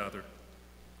serve one another.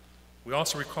 We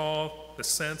also recall the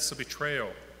sense of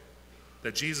betrayal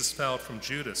that Jesus felt from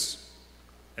Judas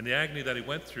and the agony that he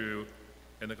went through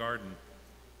in the garden.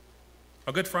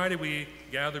 On Good Friday, we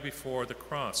gather before the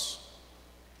cross.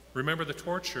 Remember the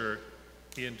torture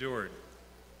he endured,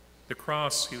 the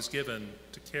cross he was given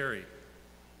to carry,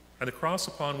 and the cross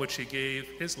upon which he gave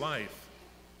his life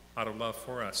out of love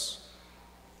for us.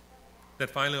 Then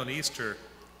finally on Easter,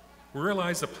 we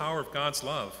realize the power of God's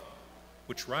love,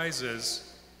 which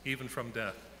rises even from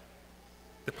death,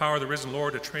 the power of the risen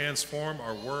Lord to transform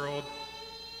our world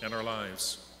and our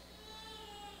lives.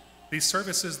 These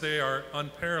services, they are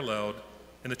unparalleled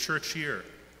in the church year,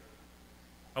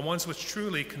 and ones which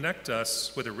truly connect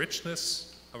us with the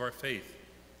richness of our faith.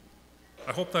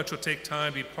 I hope that you'll take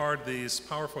time to be part of these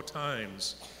powerful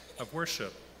times of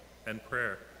worship and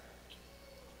prayer.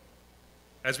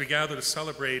 As we gather to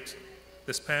celebrate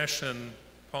this Passion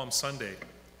Palm Sunday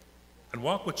and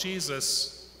walk with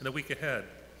Jesus in the week ahead,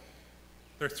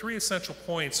 there are three essential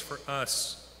points for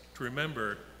us to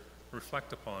remember and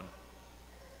reflect upon.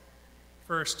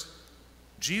 First,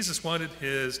 Jesus wanted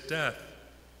his death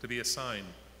to be a sign.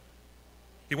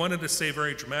 He wanted to say in a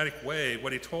very dramatic way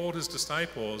what he told his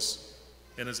disciples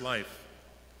in his life.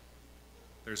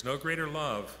 There's no greater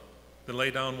love than lay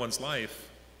down one's life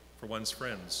for one's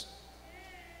friends.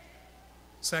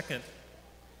 Second,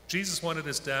 Jesus wanted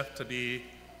his death to be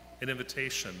an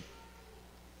invitation.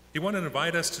 He wanted to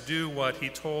invite us to do what he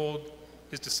told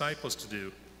his disciples to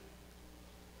do.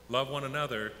 Love one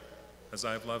another as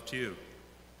I've loved you.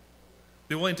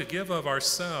 Be willing to give of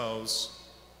ourselves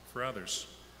for others.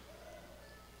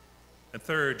 And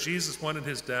third, Jesus wanted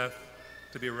his death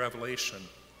to be a revelation.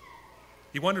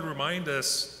 He wanted to remind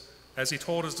us, as he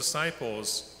told his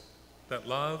disciples, that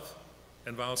love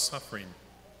involves suffering.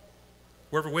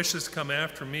 Whoever wishes to come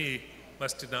after me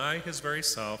must deny his very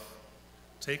self,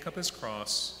 take up his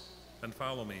cross, and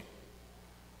follow me.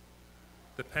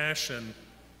 The passion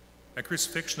and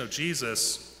crucifixion of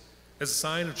Jesus is a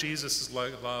sign of Jesus'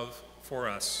 love for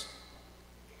us.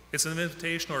 It's an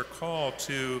invitation or a call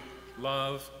to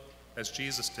love as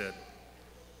Jesus did.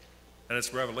 And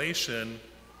it's a revelation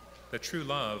that true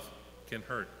love can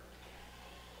hurt.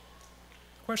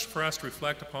 The question for us to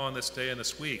reflect upon this day and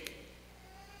this week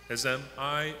is, am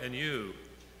I and you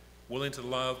willing to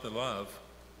love the love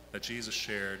that Jesus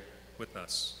shared with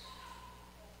us?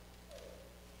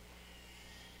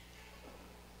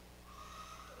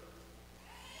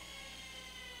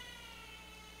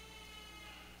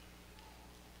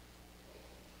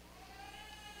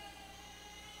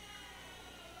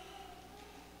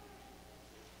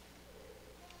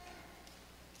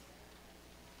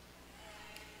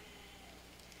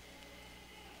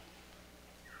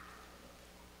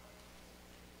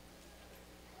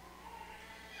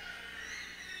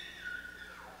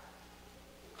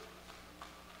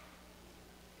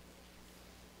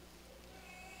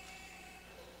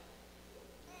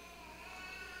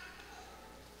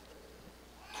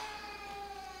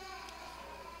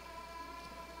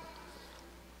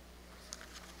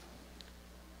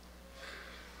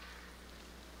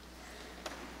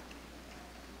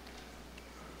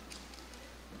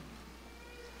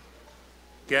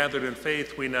 Gathered in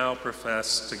faith, we now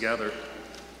profess together.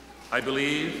 I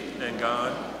believe in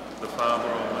God, the Father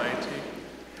Almighty,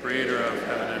 creator of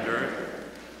heaven and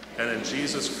earth, and in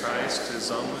Jesus Christ,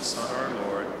 his only Son, our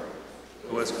Lord,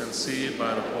 who was conceived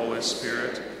by the Holy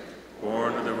Spirit,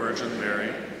 born of the Virgin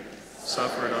Mary,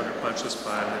 suffered under Pontius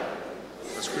Pilate,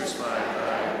 was crucified,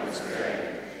 died, and was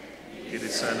buried. He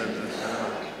descended into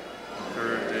hell. The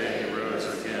third day he rose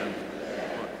again.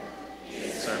 He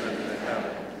ascended into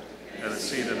heaven, and is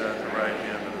seated at the right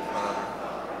hand of the Father.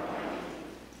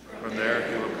 From there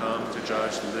he will come to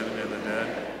judge the living and the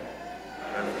dead.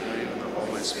 I believe in the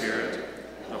Holy Spirit,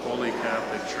 the Holy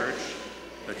Catholic Church,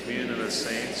 the communion of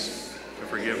saints, the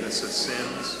forgiveness of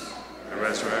sins, the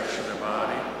resurrection of the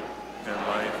body, and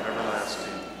life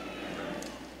everlasting.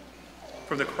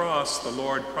 From the cross, the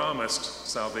Lord promised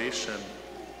salvation.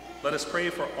 Let us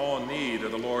pray for all in need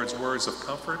of the Lord's words of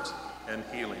comfort and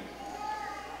healing.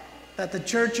 That the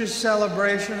Church's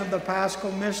celebration of the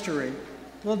Paschal Mystery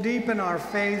will deepen our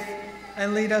faith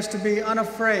and lead us to be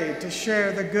unafraid to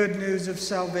share the good news of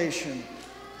salvation.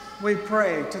 We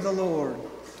pray to the Lord.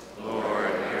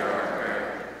 Lord, hear our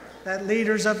prayer. That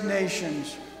leaders of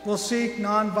nations will seek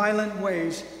nonviolent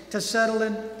ways to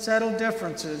settle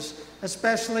differences,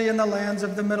 especially in the lands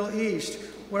of the Middle East,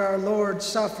 where our Lord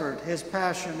suffered his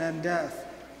passion and death.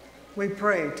 We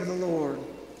pray to the Lord.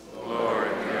 Lord,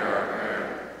 hear our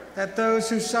prayer. That those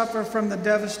who suffer from the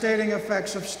devastating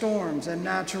effects of storms and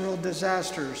natural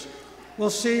disasters will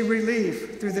see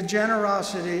relief through the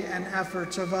generosity and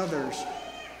efforts of others.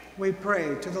 We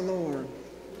pray to the Lord.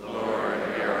 Lord,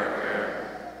 hear our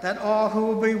prayer. That all who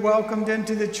will be welcomed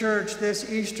into the church this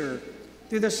Easter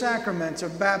through the sacraments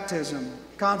of baptism,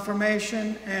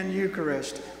 confirmation, and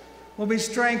Eucharist will be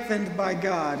strengthened by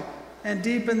God and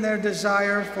deepen their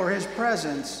desire for his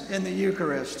presence in the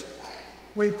Eucharist.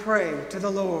 We pray to the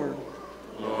Lord.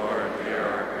 Lord, hear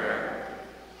our prayer.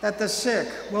 That the sick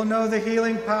will know the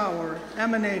healing power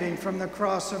emanating from the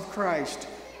cross of Christ.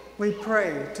 We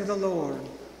pray to the Lord.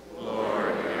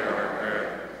 Lord, hear our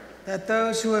prayer. That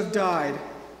those who have died,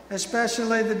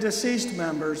 especially the deceased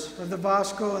members of the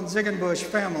Voskel and Ziegenbusch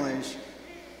families,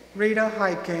 Rita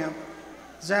Heitkamp,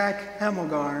 Zach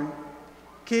Hemmelgarn,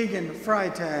 Keegan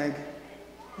Freitag,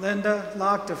 Linda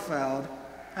Lochtefeld,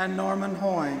 and Norman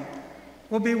Hoyne,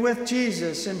 will be with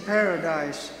Jesus in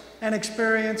paradise and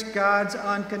experience God's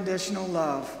unconditional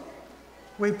love.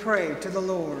 We pray to the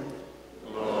Lord.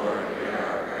 Lord, hear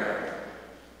our prayer.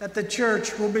 That the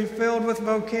church will be filled with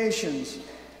vocations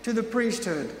to the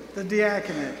priesthood, the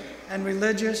diaconate, and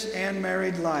religious and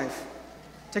married life.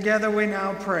 Together we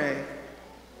now pray.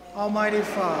 Almighty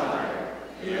Father,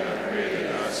 you have created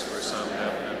us for some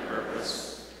definite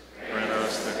purpose. Grant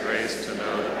us the grace to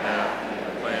know the path you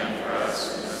have planned for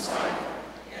us in this life,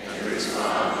 and to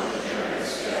respond with a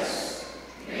generous yes.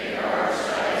 May our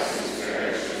archdiocese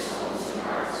parishes, homes, and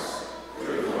hearts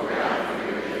fruitful ground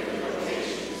for your gifted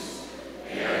vocations.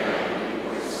 May our young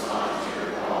people respond to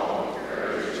your call with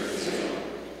courage and zeal.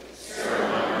 Stir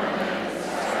among our men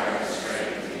desire and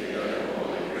strength to be good and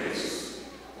holy priests.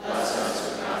 Bless us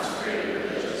with consecrated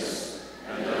religious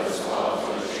and those called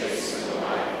to the chase of the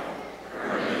life,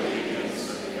 permanent deacons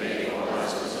and faithful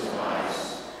husbands and wives,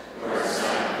 who are a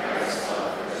sign of Christ's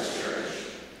love for his church.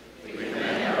 We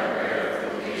commend our prayer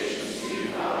of vocations to you,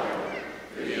 Father,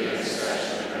 through the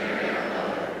intercession of Mary, our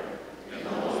Mother, and the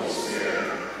Holy Spirit,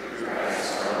 through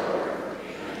Christ our Lord.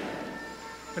 Amen.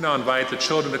 We now invite the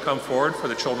children to come forward for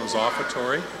the children's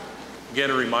offertory. Again,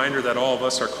 a reminder that all of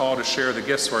us are called to share the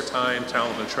gifts of our time,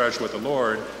 talent, and treasure with the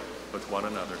Lord, with one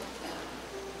another.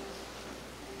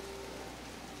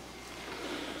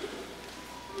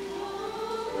 Thank you.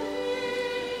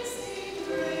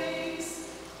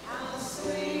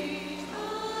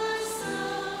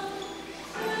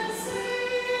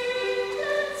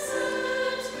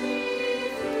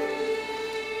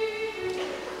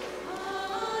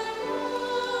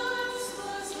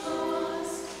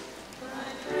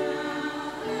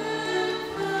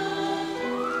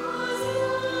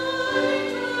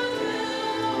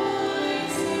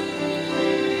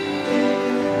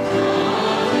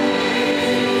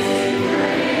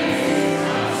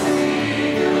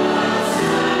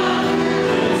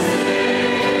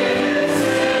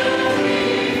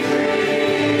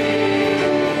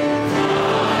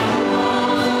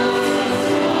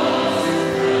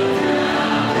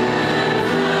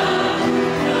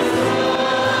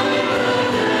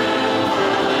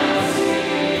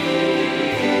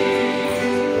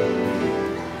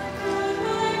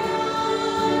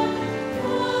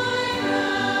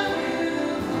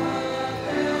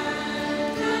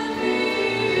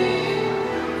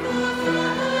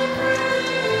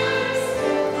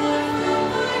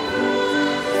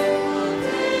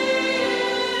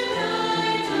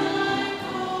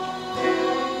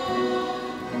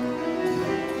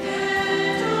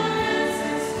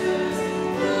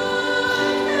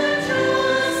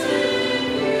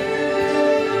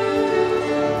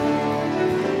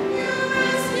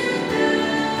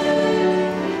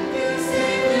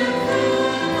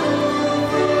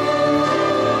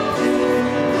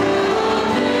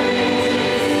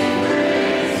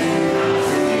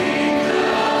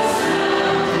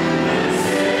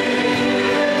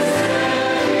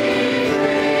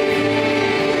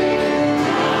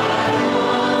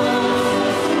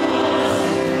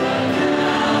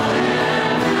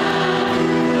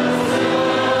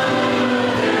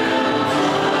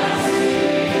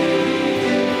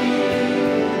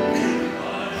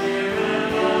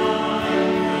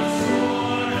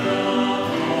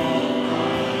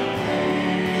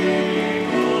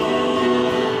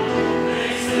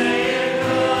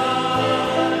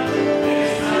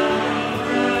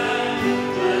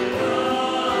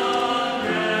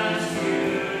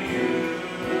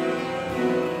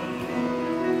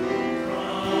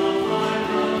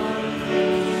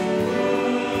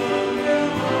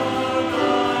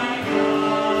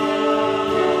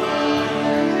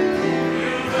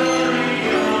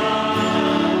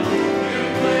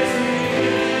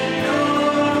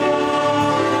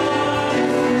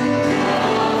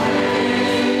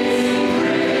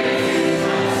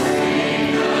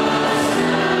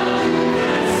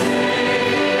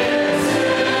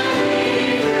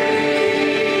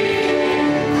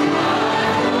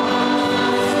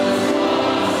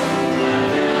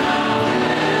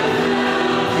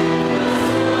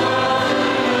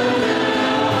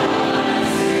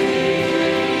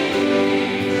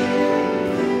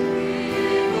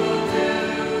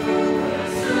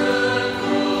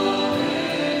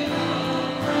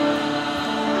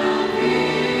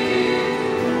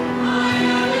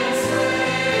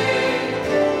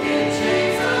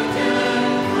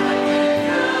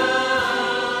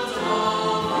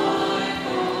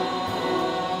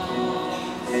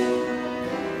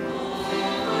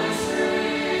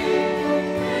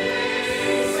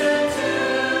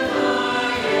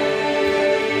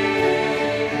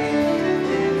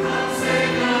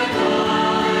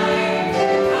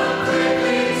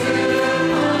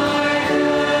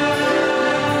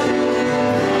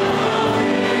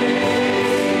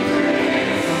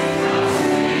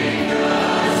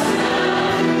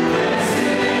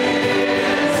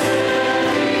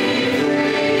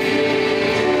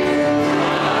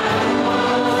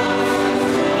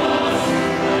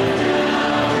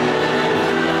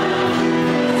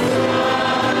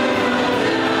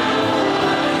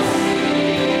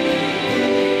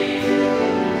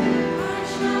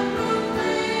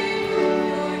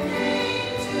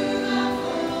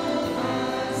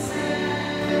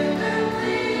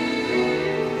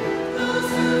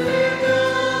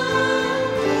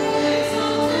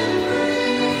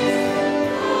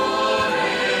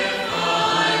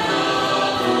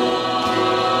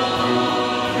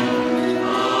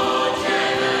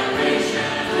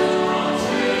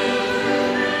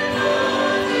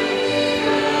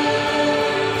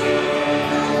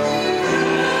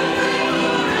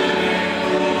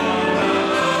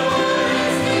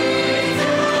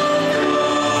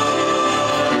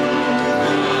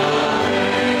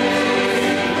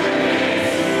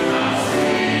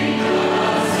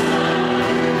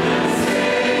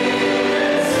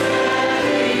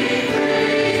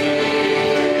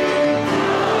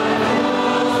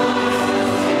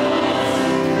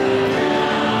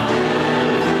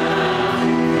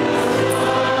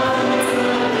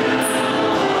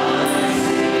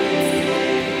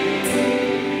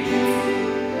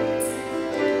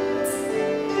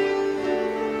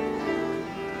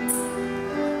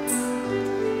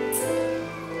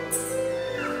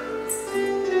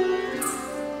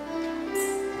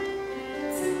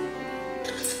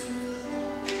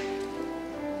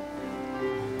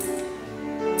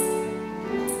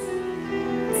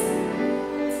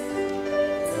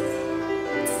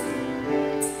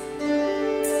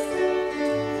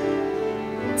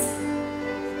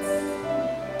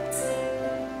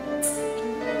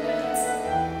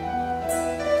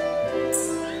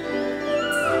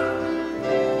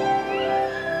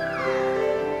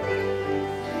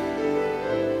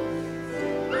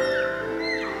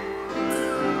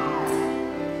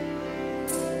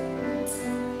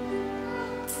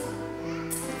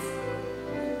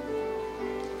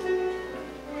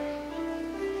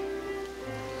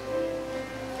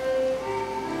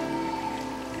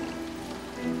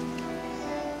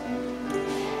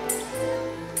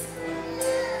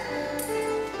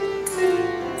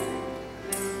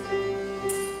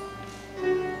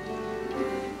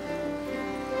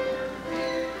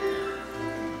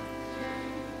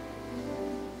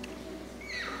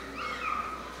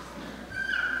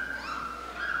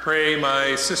 pray,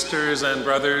 my sisters and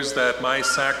brothers, that my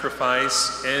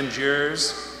sacrifice and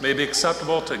yours may be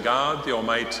acceptable to God, the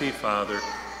Almighty Father.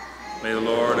 May the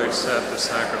Lord accept the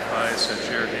sacrifice at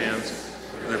your hands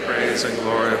for the praise and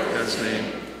glory of his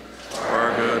name, for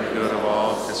our good, good of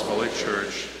all his holy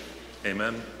church.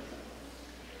 Amen.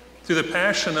 Through the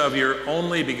passion of your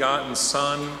only begotten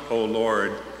Son, O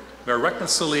Lord, may our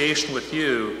reconciliation with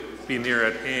you be near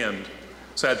at hand,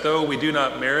 so that though we do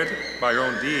not merit it by our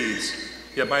own deeds,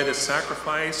 yet by this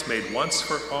sacrifice made once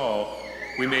for all,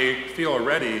 we may feel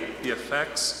already the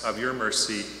effects of your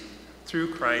mercy.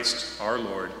 Through Christ our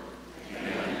Lord.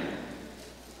 Amen.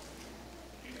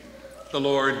 The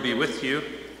Lord be with you.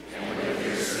 And with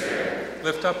your spirit.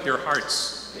 Lift up your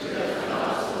hearts. We lift them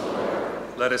up to the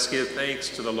Lord. Let us give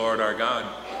thanks to the Lord our God.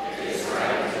 It is right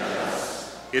and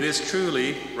just. It is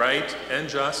truly right and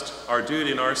just, our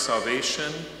duty and our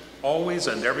salvation, always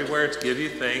and everywhere to give you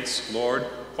thanks, Lord,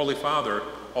 Holy Father,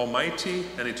 Almighty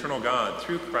and eternal God,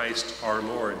 through Christ our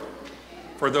Lord.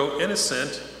 For though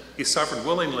innocent, he suffered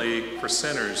willingly for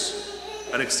sinners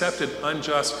and accepted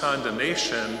unjust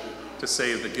condemnation to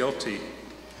save the guilty.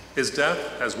 His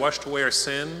death has washed away our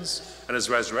sins, and his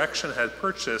resurrection has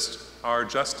purchased our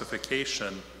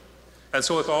justification. And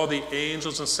so with all the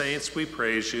angels and saints we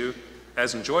praise you,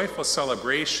 as in joyful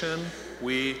celebration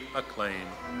we acclaim.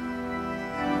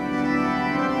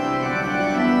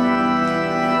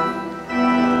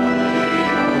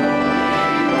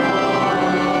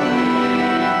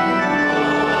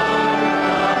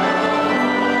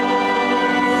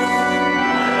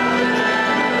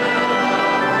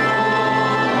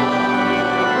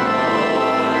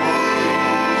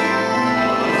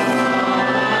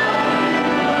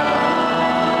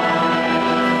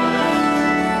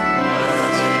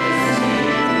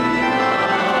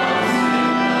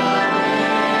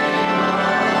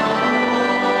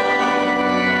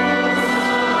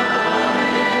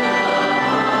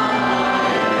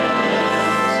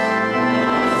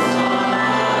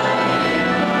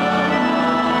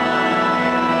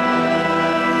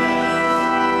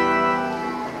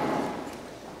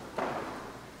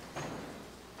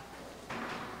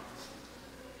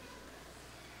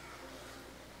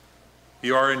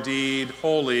 You are indeed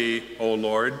holy, O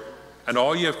Lord, and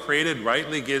all you have created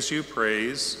rightly gives you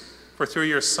praise. For through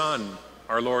your Son,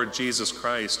 our Lord Jesus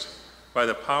Christ, by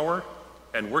the power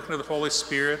and working of the Holy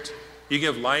Spirit, you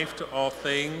give life to all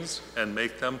things and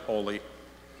make them holy.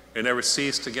 You never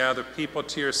cease to gather people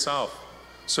to yourself,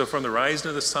 so from the rising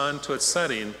of the sun to its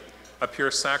setting, a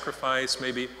pure sacrifice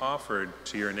may be offered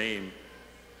to your name.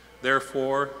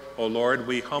 Therefore, O Lord,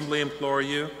 we humbly implore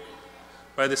you,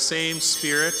 by the same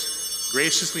Spirit,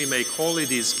 graciously make holy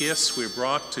these gifts we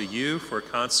brought to you for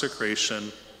consecration,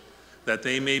 that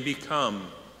they may become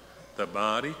the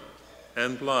body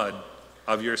and blood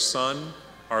of your Son,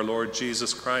 our Lord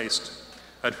Jesus Christ,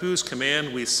 at whose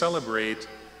command we celebrate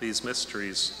these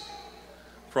mysteries.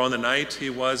 For on the night he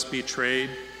was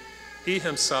betrayed, he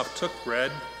himself took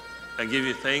bread, and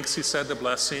giving thanks, he said the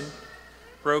blessing,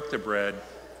 broke the bread,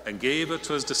 and gave it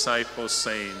to his disciples,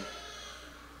 saying,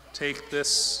 "Take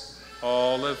this,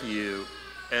 all of you,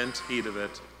 and eat of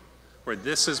it, for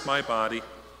this is my body,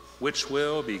 which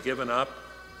will be given up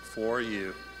for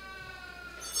you."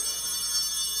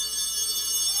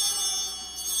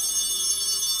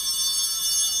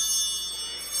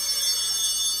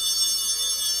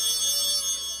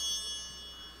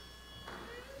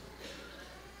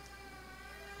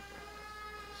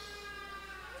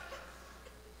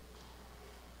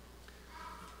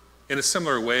 In a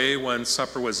similar way, when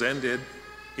supper was ended,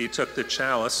 he took the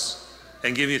chalice,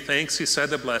 and giving thanks, he said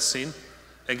the blessing,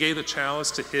 and gave the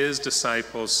chalice to his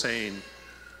disciples, saying,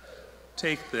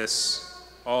 "Take this,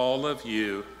 all of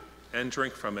you, and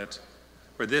drink from it,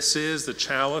 for this is the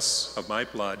chalice of my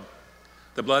blood,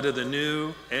 the blood of the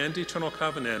new and eternal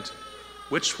covenant,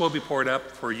 which will be poured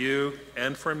up for you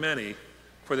and for many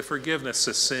for the forgiveness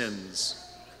of sins.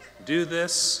 Do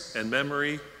this in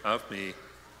memory of me."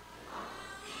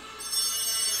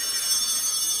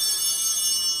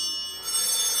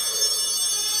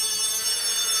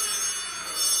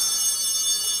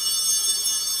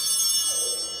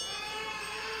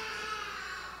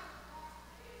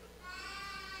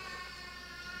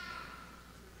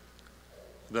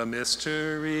 The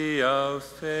mystery of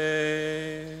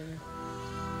faith.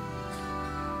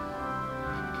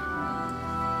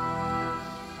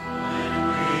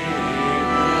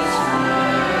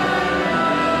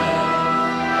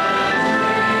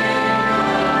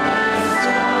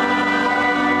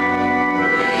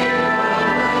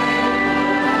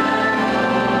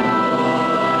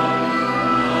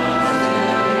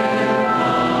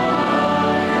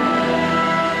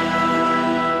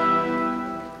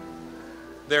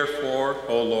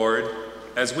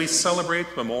 as we celebrate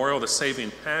the memorial of the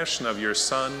saving passion of your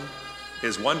Son,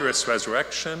 his wondrous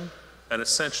resurrection and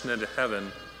ascension into heaven,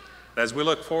 and as we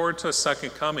look forward to his second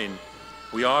coming,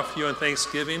 we offer you in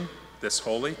thanksgiving this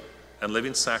holy and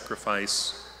living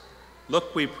sacrifice.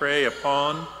 Look, we pray,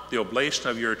 upon the oblation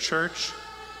of your church,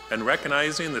 and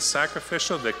recognizing the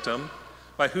sacrificial victim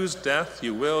by whose death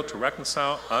you will to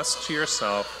reconcile us to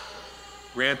yourself,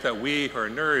 grant that we who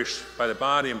are nourished by the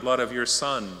body and blood of your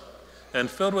Son and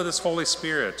filled with his Holy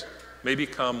Spirit may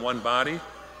become one body,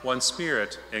 one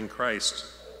spirit in Christ.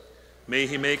 May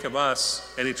he make of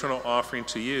us an eternal offering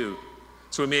to you,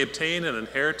 so we may obtain an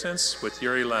inheritance with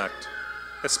your elect,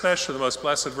 especially the most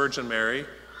blessed Virgin Mary,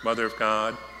 Mother of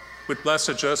God, with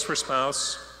blessed Joseph, her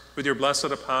spouse, with your blessed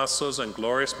apostles and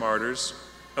glorious martyrs,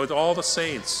 and with all the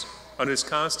saints, on whose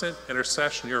constant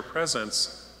intercession in your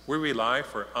presence we rely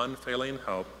for unfailing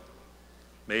help.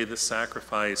 May the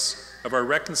sacrifice of our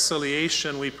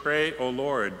reconciliation, we pray, O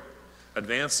Lord,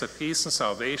 advance the peace and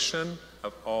salvation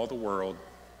of all the world.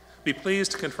 Be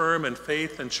pleased to confirm in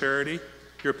faith and charity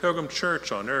your pilgrim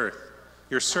church on earth,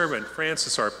 your servant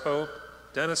Francis our Pope,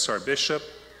 Dennis our Bishop,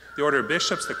 the order of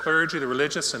bishops, the clergy, the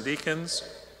religious and deacons,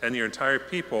 and your entire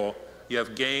people you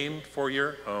have gained for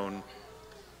your own.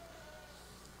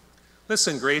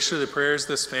 Listen graciously to the prayers of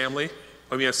this family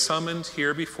whom you have summoned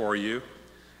here before you,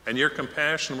 and your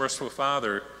compassionate, merciful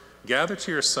Father, gather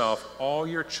to yourself all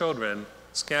your children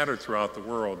scattered throughout the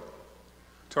world.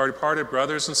 To our departed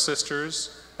brothers and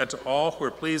sisters, and to all who are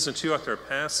pleasing to you after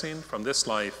passing from this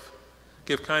life,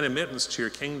 give kind admittance to your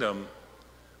kingdom.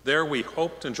 There we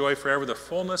hope to enjoy forever the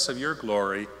fullness of your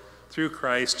glory through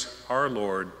Christ our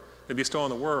Lord, and bestow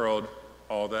on the world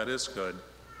all that is good.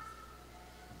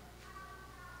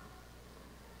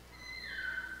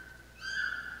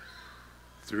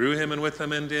 Through him and with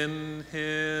him and in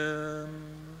him,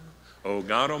 O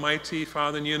God Almighty,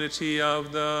 Father, in unity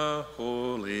of the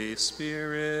Holy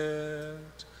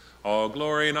Spirit, all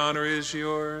glory and honor is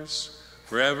yours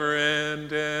forever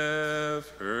and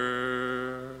ever.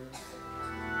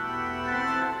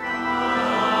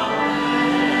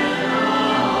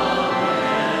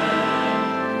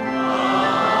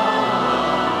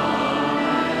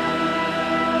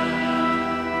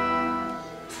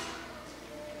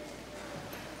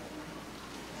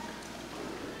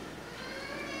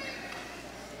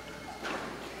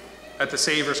 At the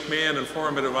Savior's command and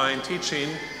form of divine teaching,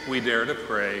 we dare to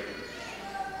pray.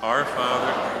 Our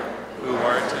Father, who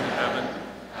art in heaven,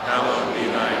 hallowed be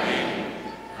thy name.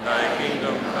 Thy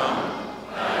kingdom come,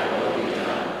 thy will be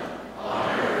done,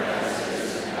 on earth as it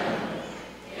is in heaven.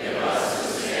 Give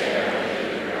us this day our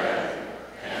daily bread,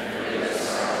 and forgive us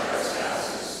our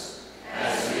trespasses,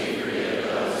 as we forgive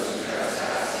those who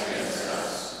trespass against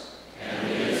us. And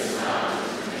lead us not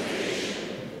into temptation,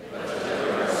 but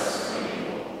deliver us from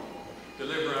evil.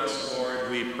 Deliver us, Lord,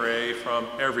 we pray, from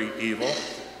every evil.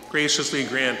 Graciously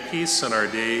grant peace in our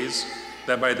days,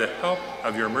 that by the help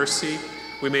of your mercy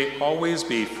we may always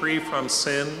be free from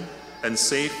sin and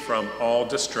safe from all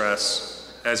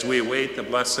distress, as we await the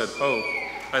blessed hope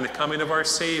and the coming of our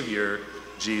Savior,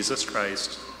 Jesus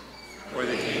Christ. For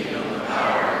the kingdom, the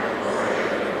power, and the glory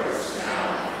are yours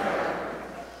now and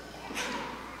forever.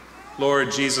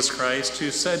 Lord Jesus Christ, who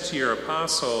said to your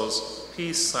apostles,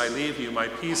 "Peace I leave you, my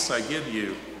peace I give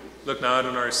you," look not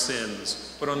on our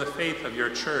sins, but on the faith of your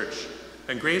church,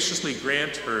 and graciously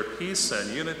grant her peace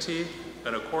and unity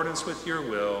in accordance with your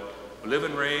will, who live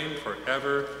and reign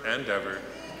forever and ever.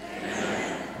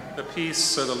 Amen. The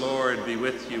peace of the Lord be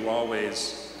with you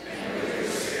always. And with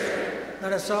your spirit.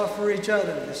 Let us offer each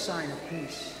other the sign of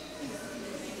peace. Amen.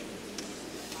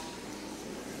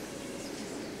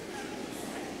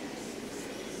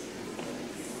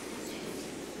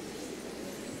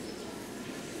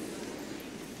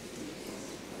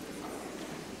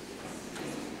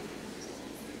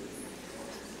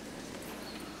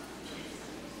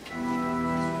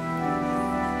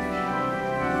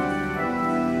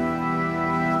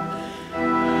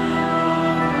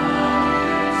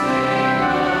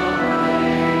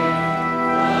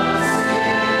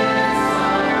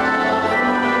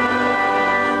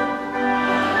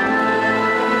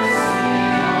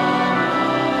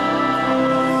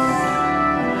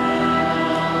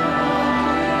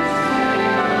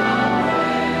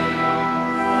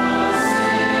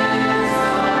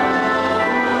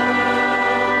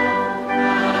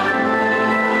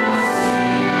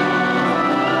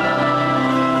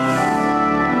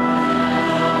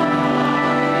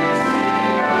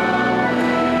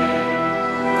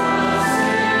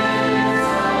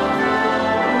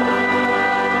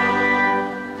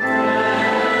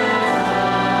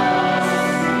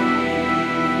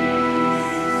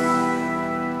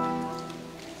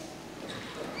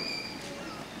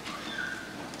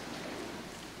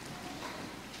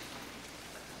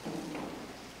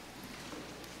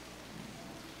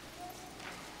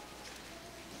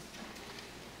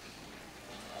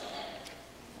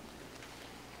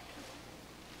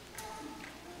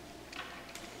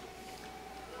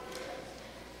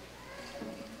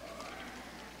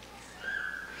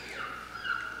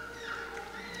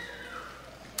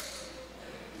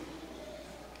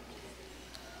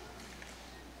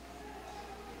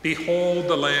 Behold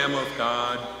the Lamb of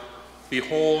God.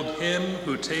 Behold him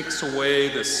who takes away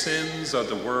the sins of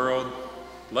the world.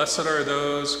 Blessed are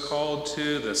those called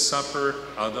to the supper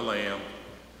of the Lamb.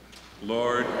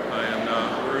 Lord, I am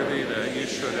not worthy that you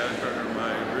should enter under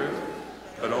my roof,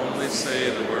 but only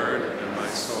say the word, and my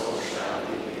soul shall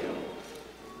be healed.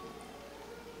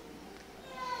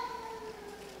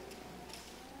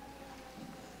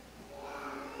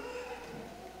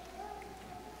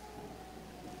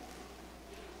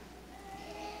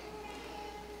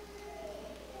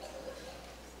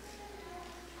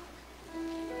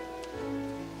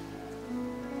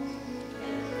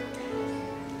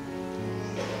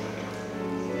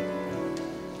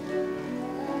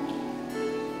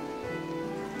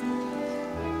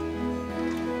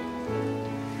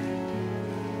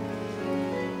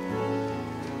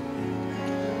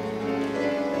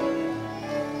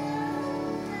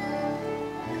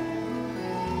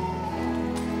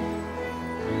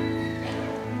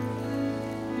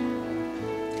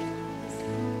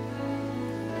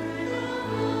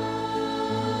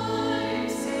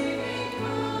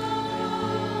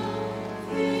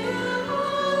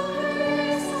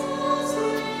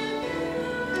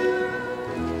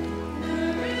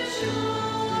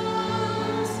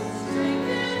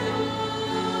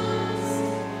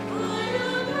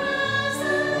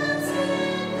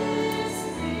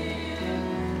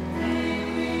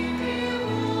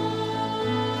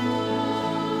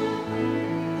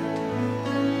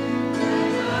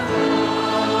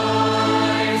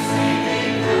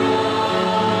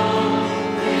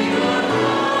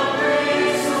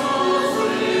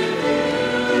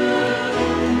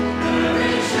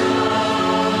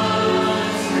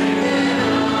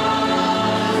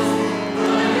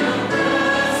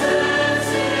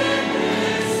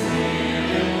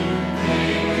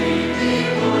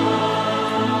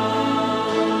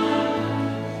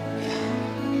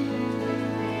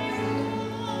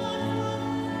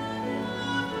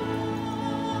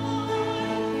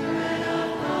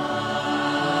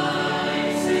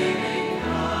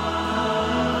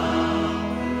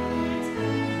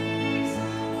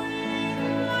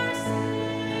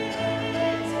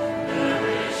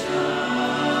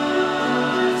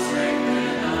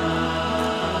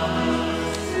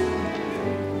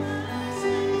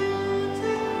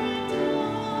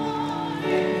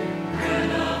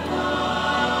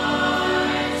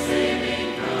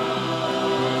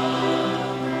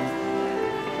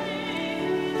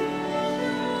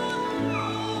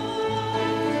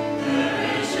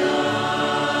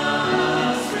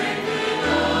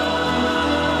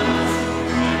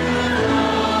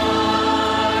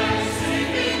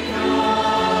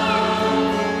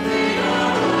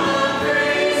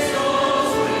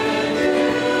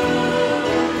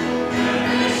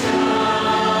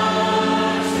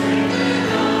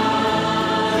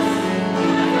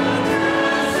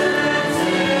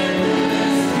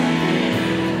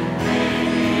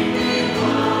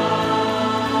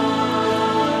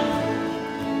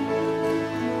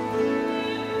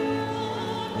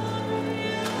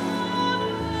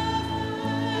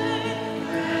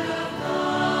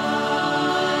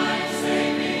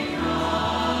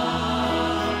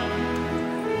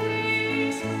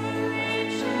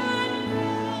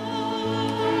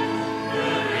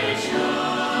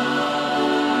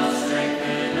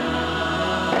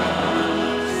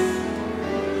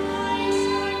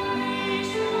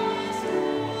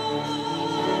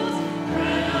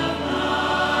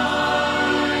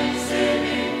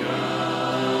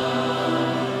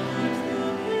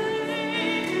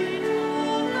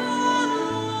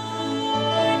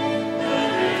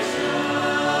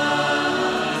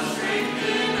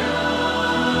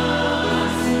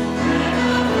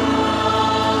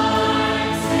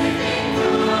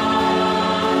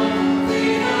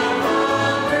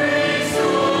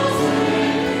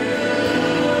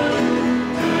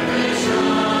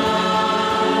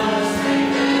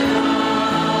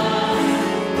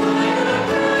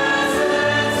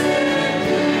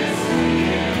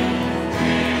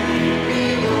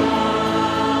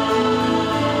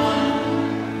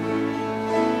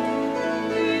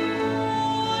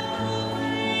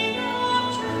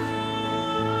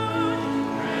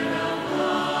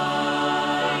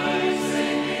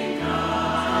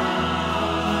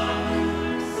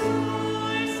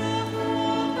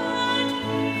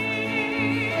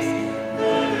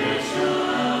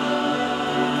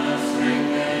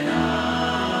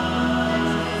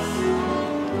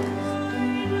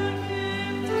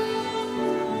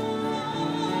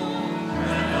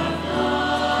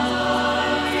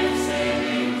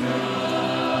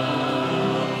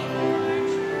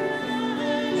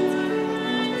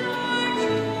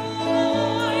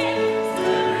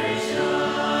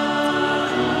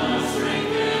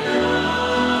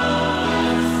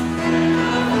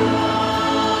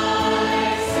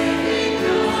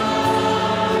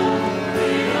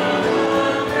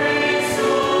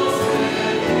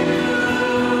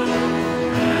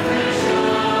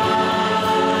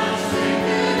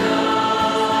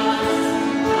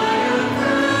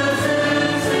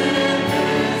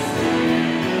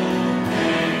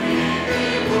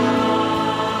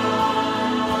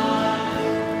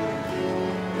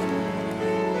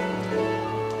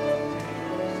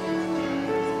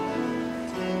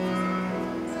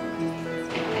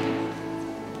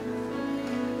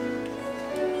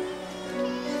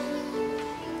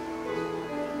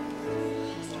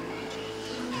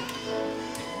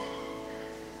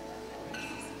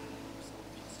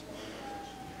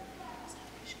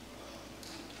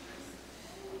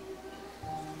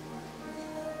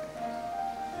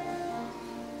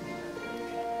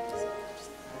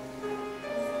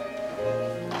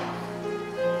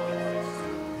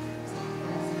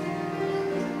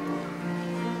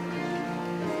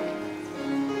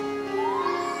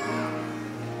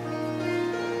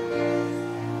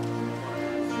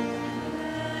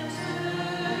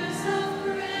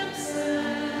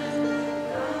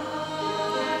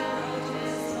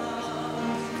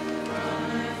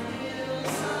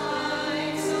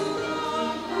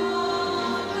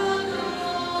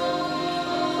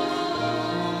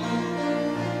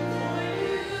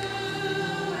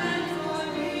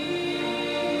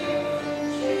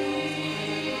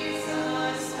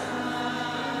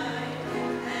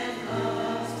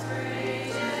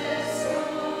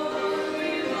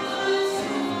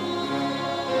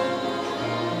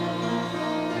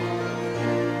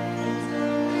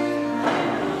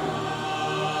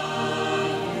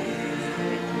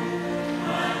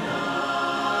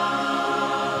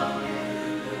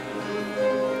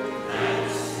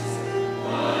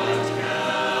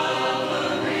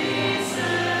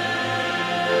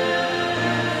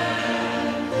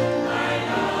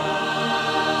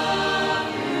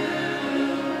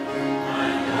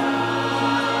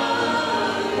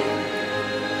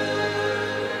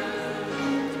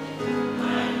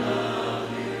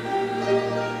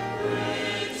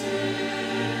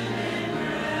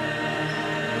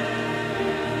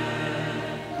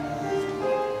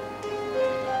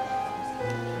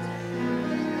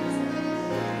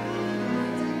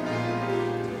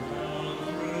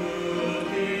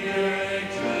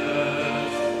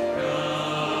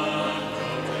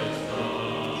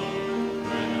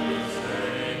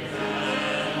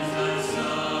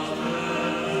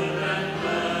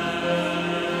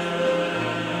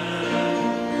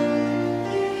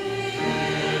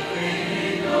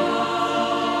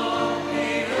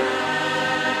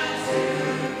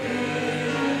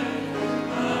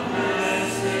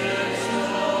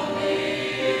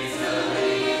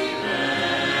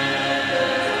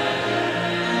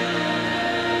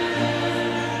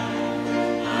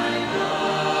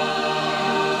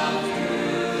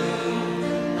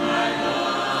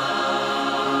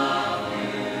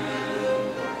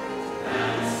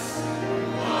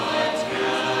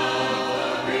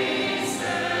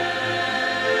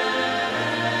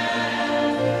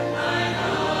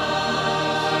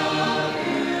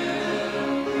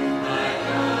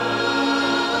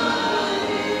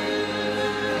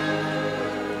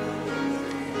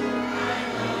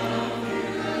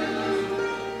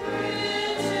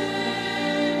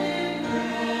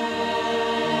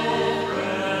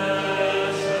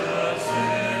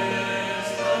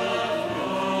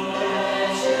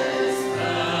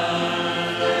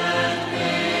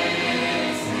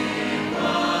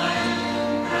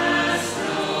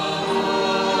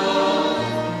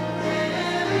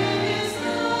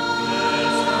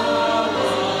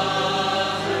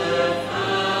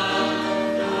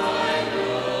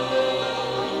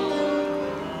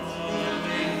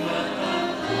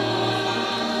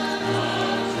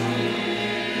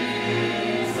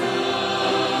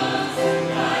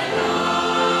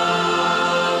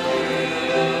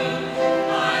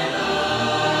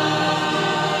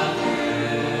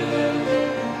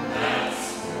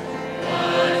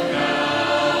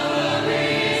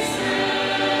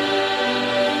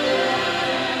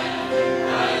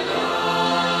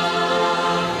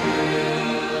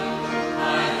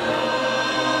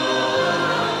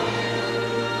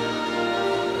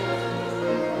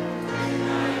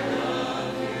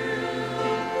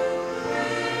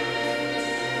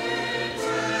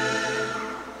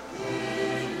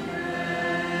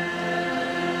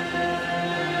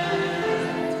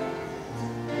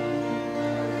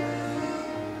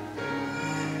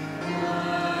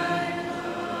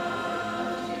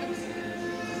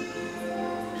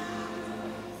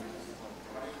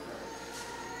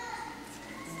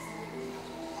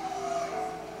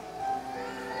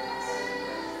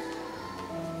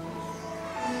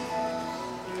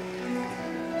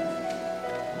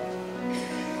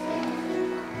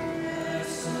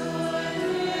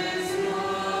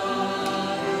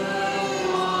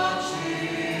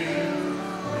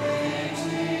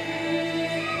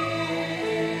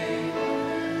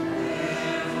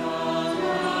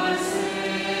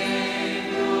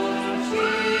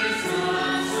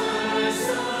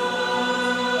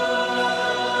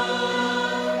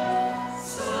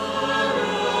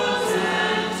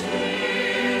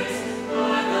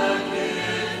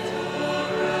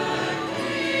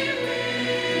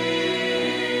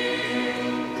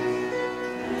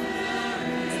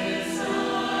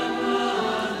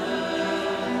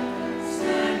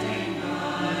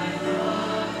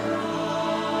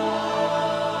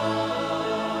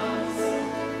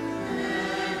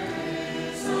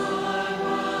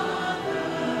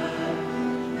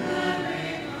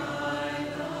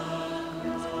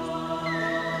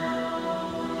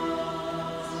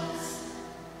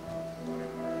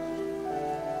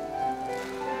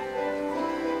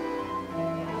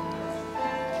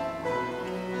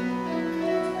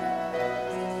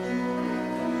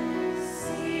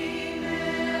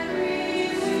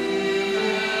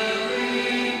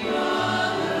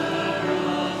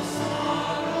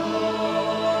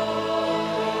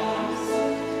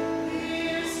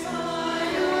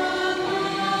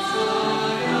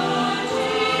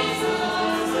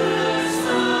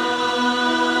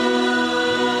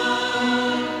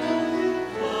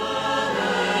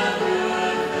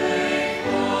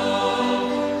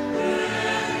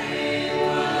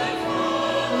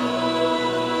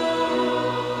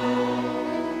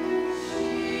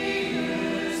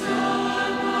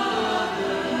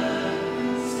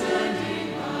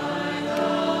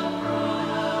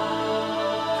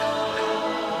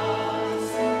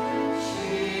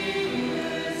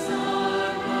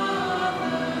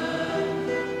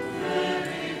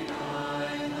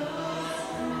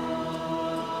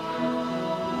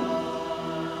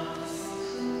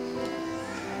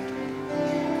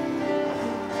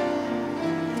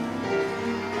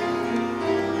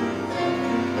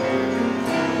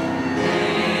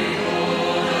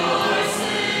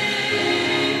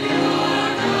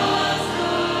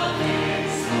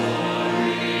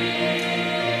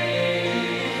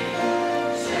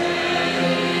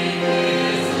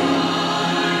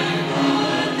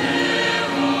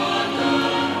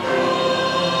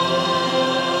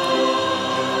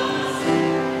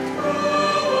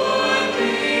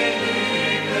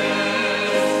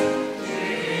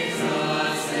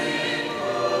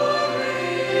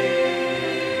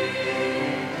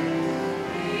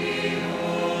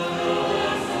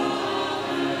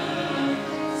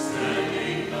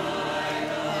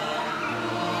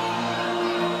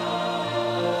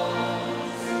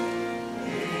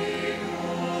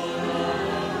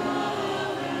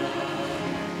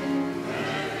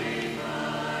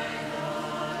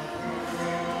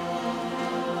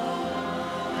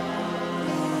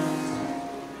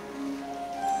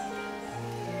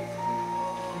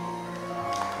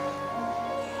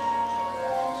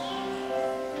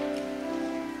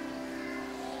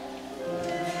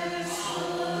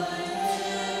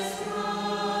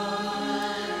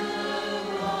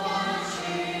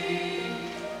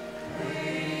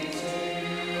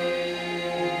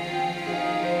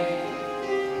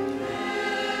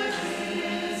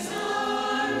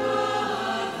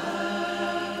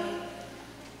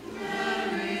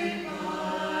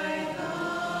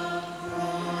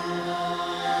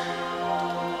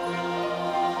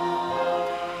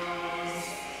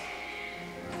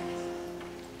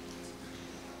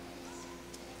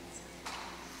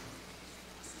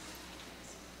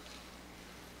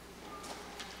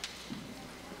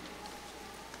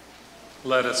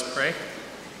 Let us pray.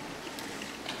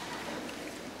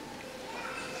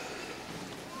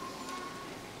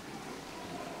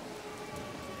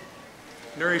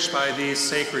 Nourished by these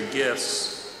sacred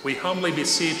gifts, we humbly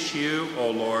beseech you,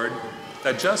 O Lord,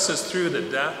 that just as through the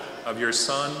death of your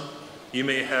Son, you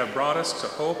may have brought us to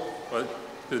hope,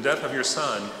 through the death of your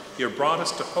Son, you have brought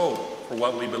us to hope for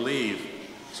what we believe.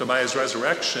 So by his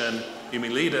resurrection, you may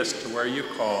lead us to where you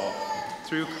call,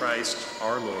 through Christ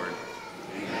our Lord.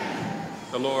 Amen.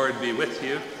 The Lord be with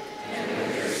you. And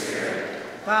with your spirit.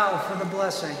 Bow for the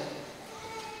blessing.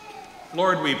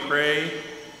 Lord, we pray.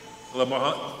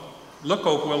 Look,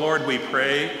 O Lord, we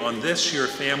pray, on this your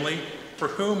family, for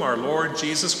whom our Lord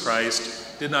Jesus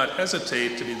Christ did not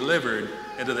hesitate to be delivered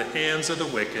into the hands of the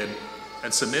wicked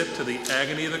and submit to the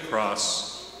agony of the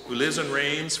cross, who lives and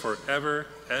reigns forever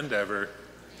and ever.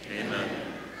 Amen.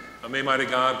 And may mighty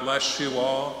God bless you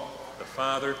all, the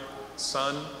Father,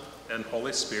 Son, and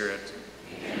Holy Spirit.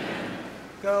 Amen.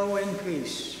 Go in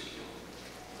peace.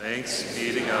 Thanks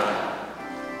be to God.